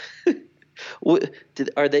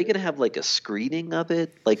they going to have a screening of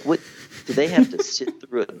it? What do they have to sit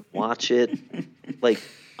through it and watch it?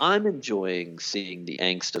 I'm enjoying seeing the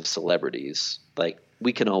angst of celebrities.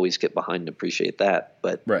 We can always get behind and appreciate that,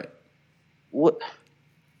 but right. What?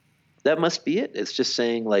 That must be it. It's just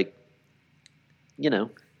saying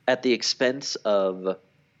at the expense of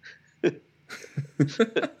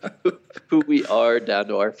who we are down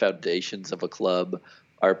to our foundations of a club,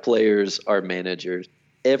 our players, our managers,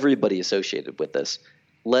 everybody associated with us,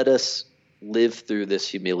 let us live through this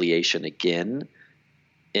humiliation again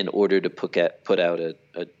in order to put out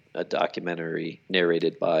a documentary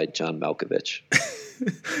narrated by John Malkovich.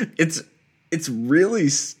 It's really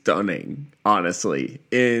stunning, honestly.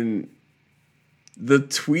 In the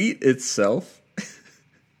tweet itself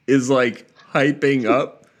is hyping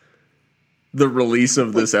up the release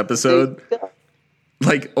of this episode.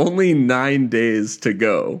 Only 9 days to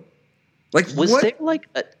go. Is what?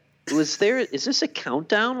 Is this a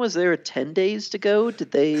countdown? Was there a 10 days to go?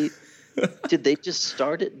 Did they just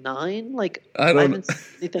start at 9? I haven't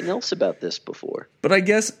seen anything else about this before. But I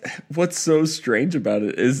guess what's so strange about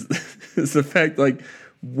it is the fact,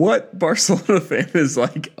 what Barcelona fan is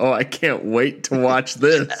oh, I can't wait to watch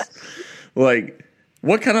this.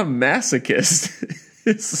 What kind of masochist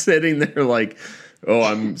is sitting there oh,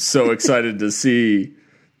 I'm so excited to see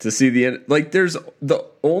the end. There's the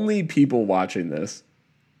only people watching this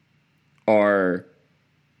are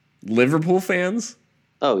Liverpool fans.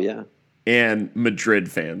 Oh, yeah. And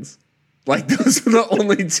Madrid fans. Those are the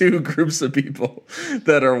only two groups of people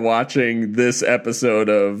that are watching this episode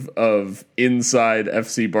of Inside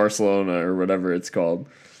FC Barcelona or whatever it's called,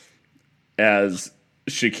 as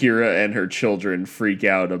Shakira and her children freak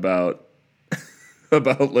out about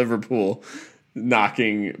Liverpool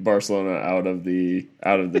knocking Barcelona out of the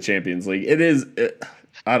Champions League.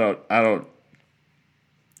 I don't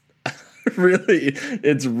really,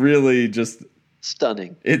 it's really just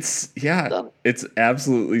stunning. Stunning. It's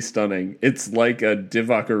absolutely stunning. It's like a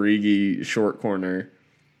Divock Origi short corner.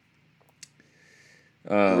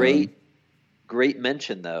 Great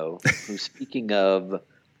mention though. Speaking of,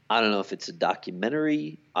 I don't know if it's a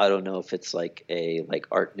documentary. I don't know if it's a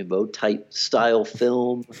Art Nouveau type style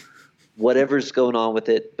film. Whatever's going on with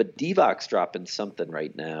it, but Divock's dropping something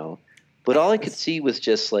right now But all I could see was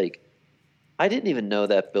just like, I didn't even know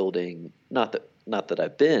that building. Not that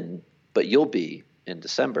I've been, but you'll be in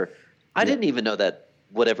December. I didn't even know that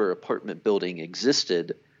whatever apartment building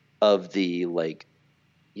existed of the like,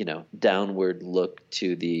 downward look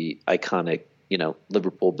to the iconic,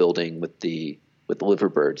 Liverpool building with the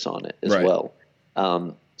liverbirds on it as well.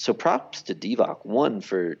 So props to Divock, one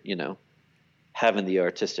for, having the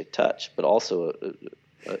artistic touch, but also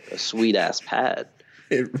a sweet ass pad.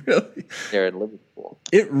 It really there in Liverpool.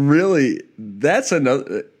 That's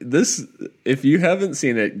another this if you haven't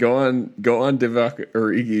seen it, go on Divock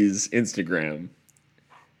Origi's Instagram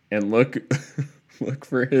and look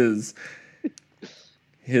for his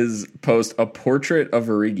post, A Portrait of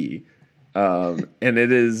Origi. And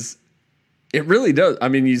it really does. I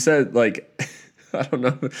mean, you said like I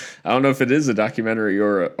don't know if it is a documentary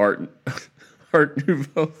or a art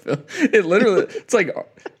nouveau film. It literally it's like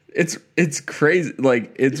it's crazy.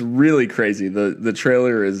 Like it's really crazy. The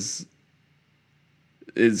trailer is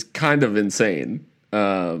kind of insane.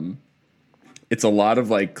 It's a lot of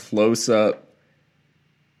like close up.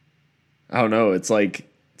 I don't know. It's like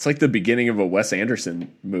the beginning of a Wes Anderson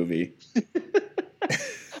movie. I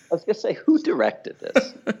was gonna say, who directed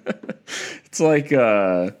this? It's like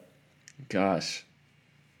gosh.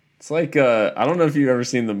 It's like I don't know if you've ever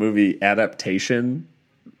seen the movie Adaptation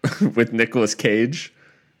with Nicolas Cage.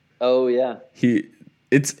 Oh yeah.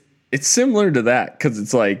 It's similar to that because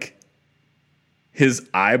it's like his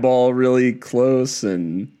eyeball really close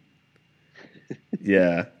and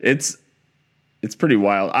yeah, it's pretty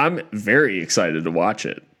wild. I'm very excited to watch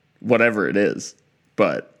it, whatever it is.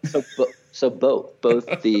 But so both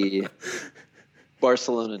the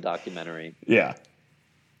Barcelona documentary, and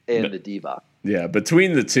the Divock. Yeah,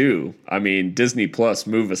 between the two, I mean, Disney Plus,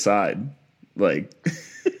 move aside, like.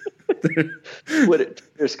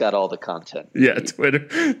 Twitter's got all the content. Yeah,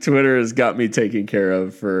 Twitter has got me taken care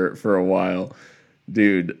of for a while,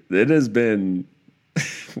 dude. It has been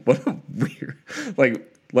what a weird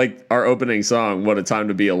like our opening song, "What a Time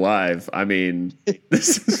to Be Alive." I mean,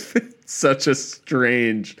 this has been such a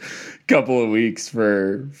strange couple of weeks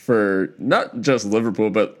for not just Liverpool,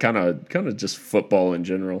 but kind of just football in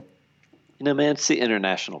general. Man, it's the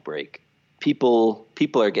international break. People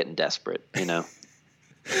are getting desperate.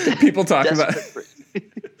 People talk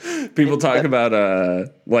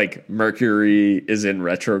about like Mercury is in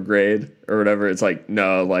retrograde or whatever. It's like,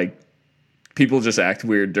 no, like people just act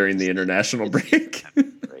weird during the international break.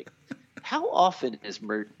 How often is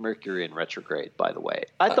Mercury in retrograde, by the way?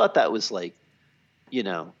 I thought that was like,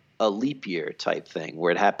 a leap year type thing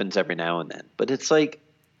where it happens every now and then. But it's like,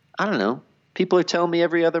 I don't know. People are telling me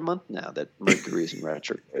every other month now that Mercury's in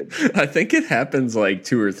retrograde. I think it happens like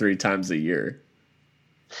 2 or 3 times a year.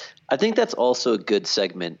 I think that's also a good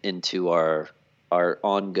segment into our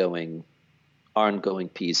ongoing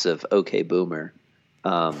piece of OK Boomer,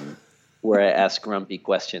 where I ask grumpy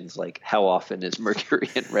questions like, how often is Mercury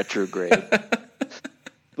in retrograde?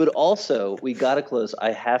 But also, we got to close.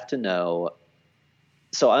 I have to know.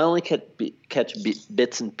 So I only catch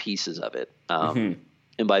bits and pieces of it.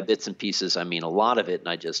 And by bits and pieces, I mean a lot of it, and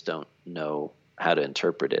I just don't know how to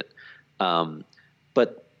interpret it.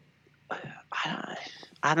 But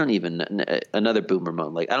I don't even – another boomer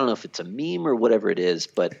moment. Like, I don't know if it's a meme or whatever it is,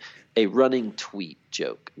 but a running tweet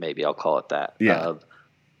joke, maybe I'll call it that, of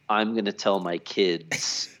I'm going to tell my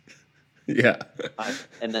kids – and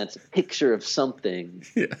that's a picture of something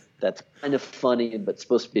that's kind of funny but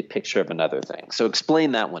supposed to be a picture of another thing. So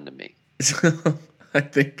explain that one to me. I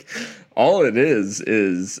think all it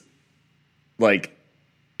is like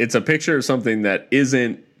it's a picture of something that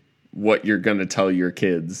isn't what you're going to tell your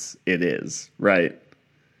kids it is, right?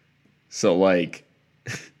 So like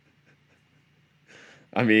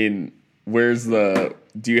I mean, do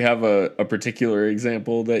you have a particular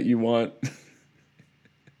example that you want?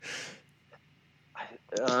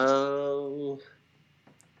 The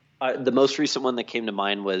most recent one that came to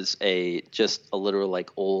mind was just a literal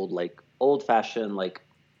old fashioned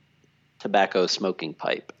tobacco smoking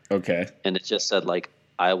pipe. Okay. And it just said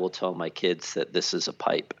I will tell my kids that this is a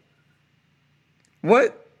pipe.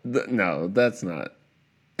 What? No, that's not.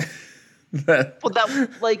 That's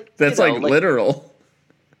literal.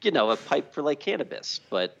 A pipe for cannabis,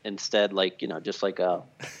 but instead just a.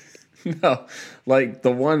 No, like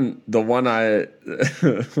the one I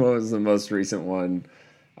what was the most recent one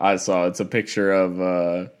I saw? It's a picture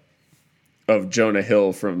of Jonah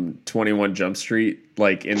Hill from 21 Jump Street,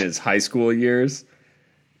 in his high school years,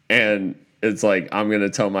 and it's I'm gonna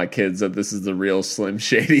tell my kids that this is the real Slim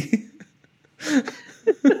Shady.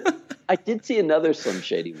 I did see another Slim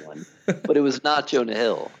Shady one, but it was not Jonah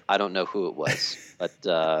Hill. I don't know who it was,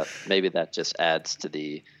 but maybe that just adds to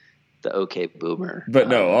the OK Boomer. But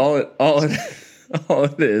no, all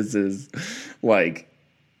it is like,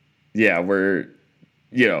 yeah, we're,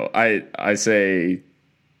 I say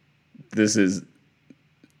this is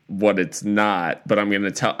what it's not, but I'm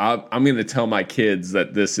gonna tell my kids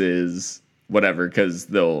that this is whatever, because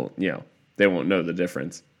they'll, they won't know the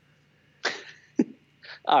difference.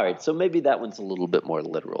 All right, so maybe that one's a little bit more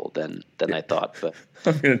literal than I thought. But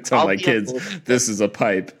I'm going to tell my kids this is a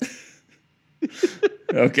pipe.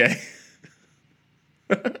 Okay.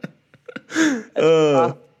 That's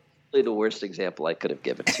probably the worst example I could have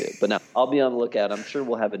given to. But no, I'll be on the lookout. I'm sure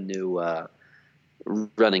we'll have a new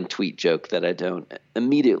running tweet joke that I don't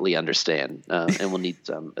immediately understand, and we'll need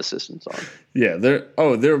some assistance on. Yeah,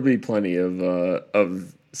 there'll be plenty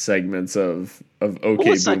of segments of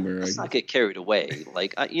OK Boomer. Let's not get carried away.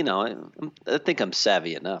 Like I think I'm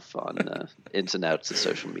savvy enough on ins and outs of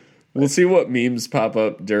social media. We'll see what memes pop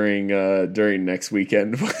up during next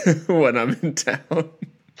weekend when I'm in town.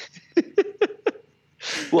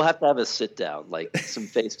 We'll have to have a sit down, like some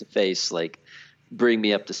face to face, like bring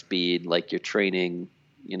me up to speed, like you're training,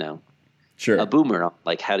 sure, a boomer on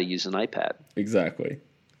like how to use an iPad. Exactly.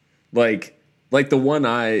 Like the one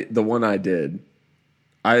I did.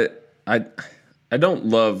 I don't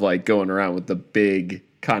love like going around with the big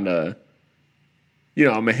kind of,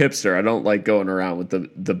 I'm a hipster. I don't like going around with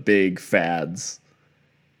the big fads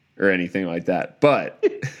or anything like that. But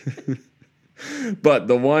but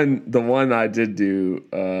the one I did do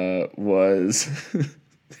was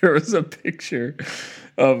there was a picture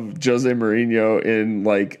of Jose Mourinho in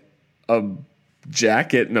like a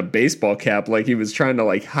jacket and a baseball cap, like he was trying to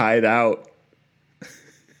like hide out.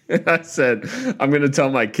 And I said, I'm going to tell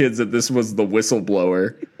my kids that this was the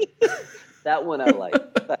whistleblower. That one I like.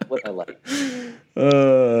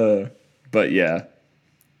 But yeah.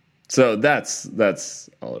 So that's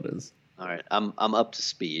all it is. All right. I'm up to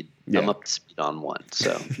speed. Yeah. I'm up to speed on one.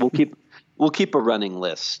 So we'll keep a running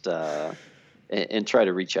list and try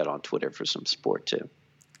to reach out on Twitter for some support too.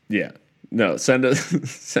 Yeah. No, send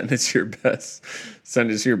us your best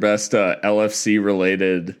LFC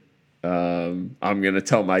related. I'm gonna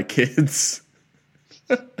tell my kids.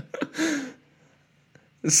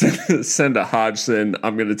 send a Hodgson.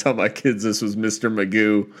 I'm gonna tell my kids this was Mr.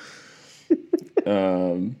 Magoo.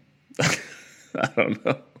 I don't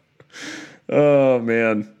know. Oh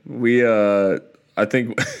man, I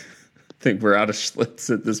think we're out of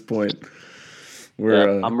Schlitz at this point.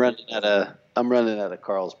 I'm running out of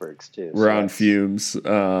Carlsbergs too. We're on fumes.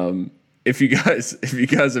 If you guys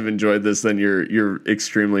have enjoyed this, then you're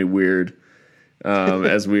extremely weird,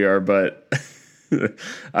 as we are. But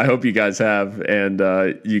I hope you guys have, and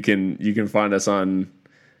you can find us on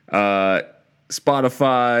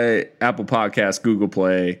Spotify, Apple Podcasts, Google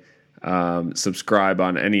Play. Subscribe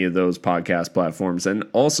on any of those podcast platforms, and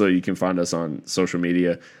also you can find us on social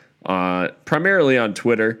media, primarily on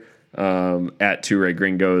Twitter. At Two Ray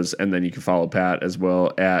Gringos, and then you can follow Pat as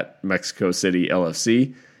well at Mexico City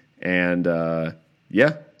LFC. And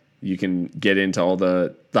you can get into all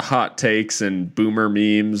the hot takes and boomer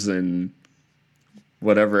memes and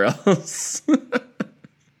whatever else.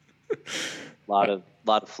 lot of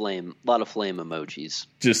flame emojis.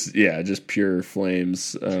 Just pure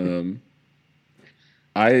flames.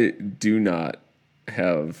 I do not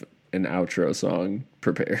have an outro song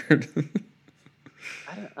prepared.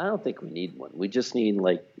 I don't think we need one. We just need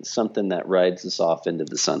like something that rides us off into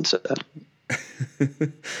the sunset.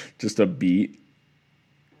 Just a beat.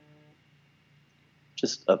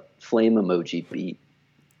 Just a flame emoji beat.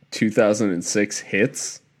 2006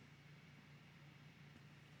 hits.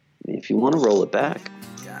 I mean, if you want to roll it back.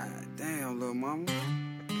 God damn, little mama.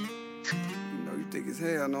 You think it's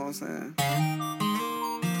hell, know what I'm saying?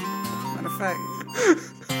 Matter of fact,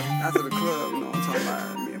 after the club, you know what I'm talking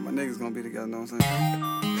about? Me and my niggas gonna be together, know what I'm saying?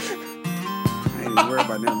 I ain't even worried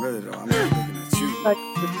about them really, though. I'm not looking at you.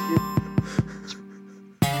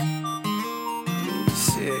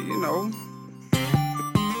 Shit, you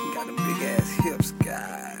got them big ass hips,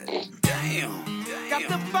 god damn. Got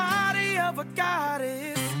the body of a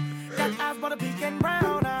goddess, got eyes but a pink and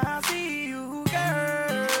brown. I see you,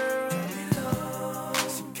 girl.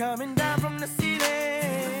 She coming down from the city.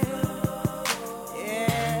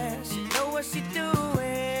 Yeah, she know what she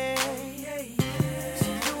doing.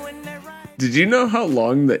 She doing that right. Did you know how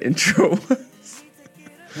long the intro was?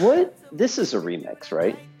 What? This is a remix,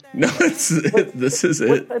 right? No, this is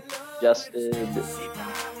it. Adjusted.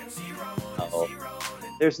 Oh,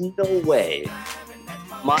 there's no way.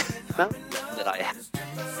 My amount that I have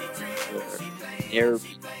for air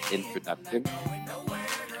introduction,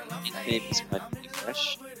 Name Is My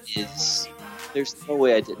Fresh is. There's no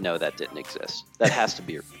way I didn't know that didn't exist. That has to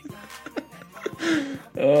be. I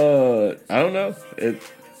don't know. It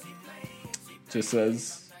just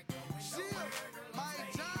says.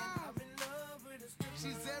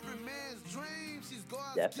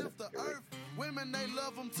 Definitely. Women, they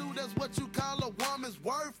love them too. That's what you call a woman's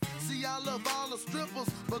worth. See, I love all the strippers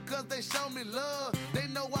because they show me love. They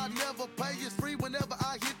know I never pay. It's free whenever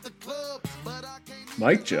I hit the club. But I can't.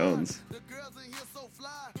 Mike Jones.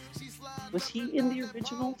 Was he in the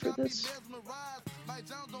original for this? Mike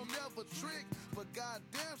Jones don't never trick, but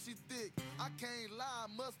goddamn she thick. I can't lie, I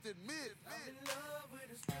must admit.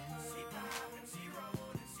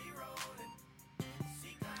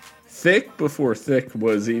 Thick before thick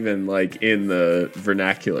was even like in the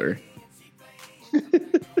vernacular.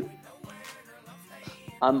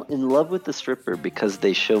 I'm in love with the stripper because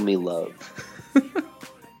they show me love.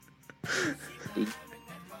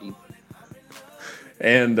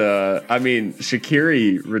 And I mean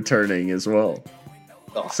Shaqiri returning as well.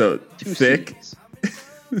 Oh, so thick.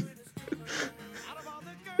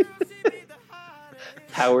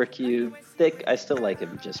 Power cube. Thick. I still like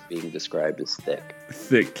him just being described as thick.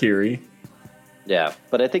 Thick Kiri. Yeah,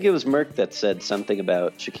 but I think it was Merck that said something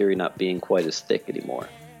about Shaqiri not being quite as thick anymore.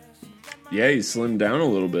 Yeah, he slimmed down a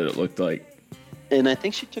little bit, it looked like. And I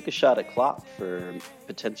think she took a shot at Klopp for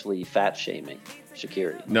potentially fat shaming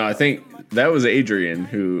Shaqiri. No, I think that was Adrian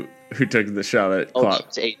who took the shot at Klopp. Oh,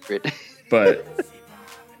 it's Adrian. But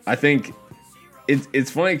I think it's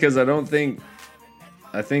funny because I think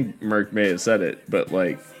Merck may have said it, but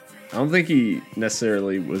like I don't think he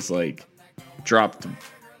necessarily was like dropped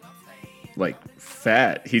like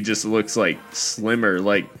fat. He just looks like slimmer,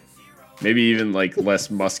 like maybe even like less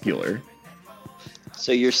muscular.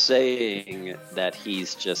 So you're saying that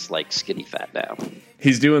he's just like skinny fat now?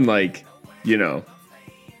 He's doing like, you know,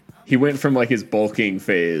 he went from like his bulking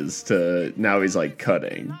phase to now he's like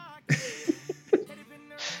cutting.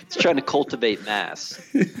 He's trying to cultivate mass,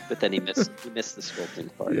 but then he missed the sculpting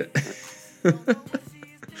part. Yeah.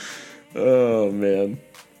 Oh man,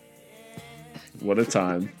 what a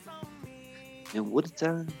time! And what a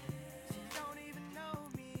time!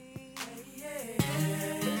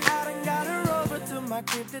 My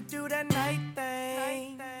crib to do that night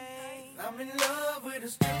thing. I'm in love with a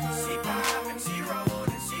stripper. She poppin', she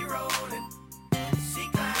rollin', she rollin'. She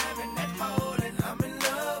climbin' that pole, and I'm in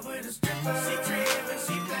love with a stripper. She trippin',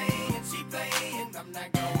 she playin', she playin'. I'm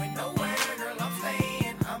not going nowhere, girl, I'm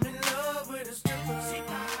stayin'. I'm in love with a stripper. She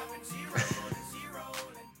poppin', she rollin', she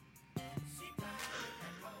rollin'.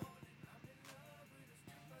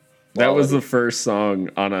 That was the first song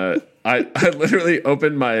on a. I literally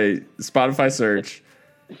opened my Spotify search.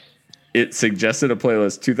 It suggested a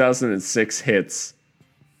playlist 2006 hits.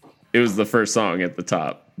 It was the first song at the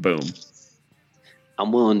top. Boom.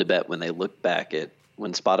 I'm willing to bet when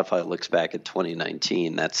Spotify looks back at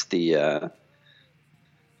 2019, that's the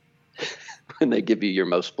when they give you your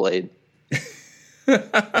most played.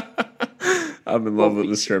 I'm in love with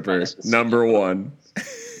the stripper. Number one.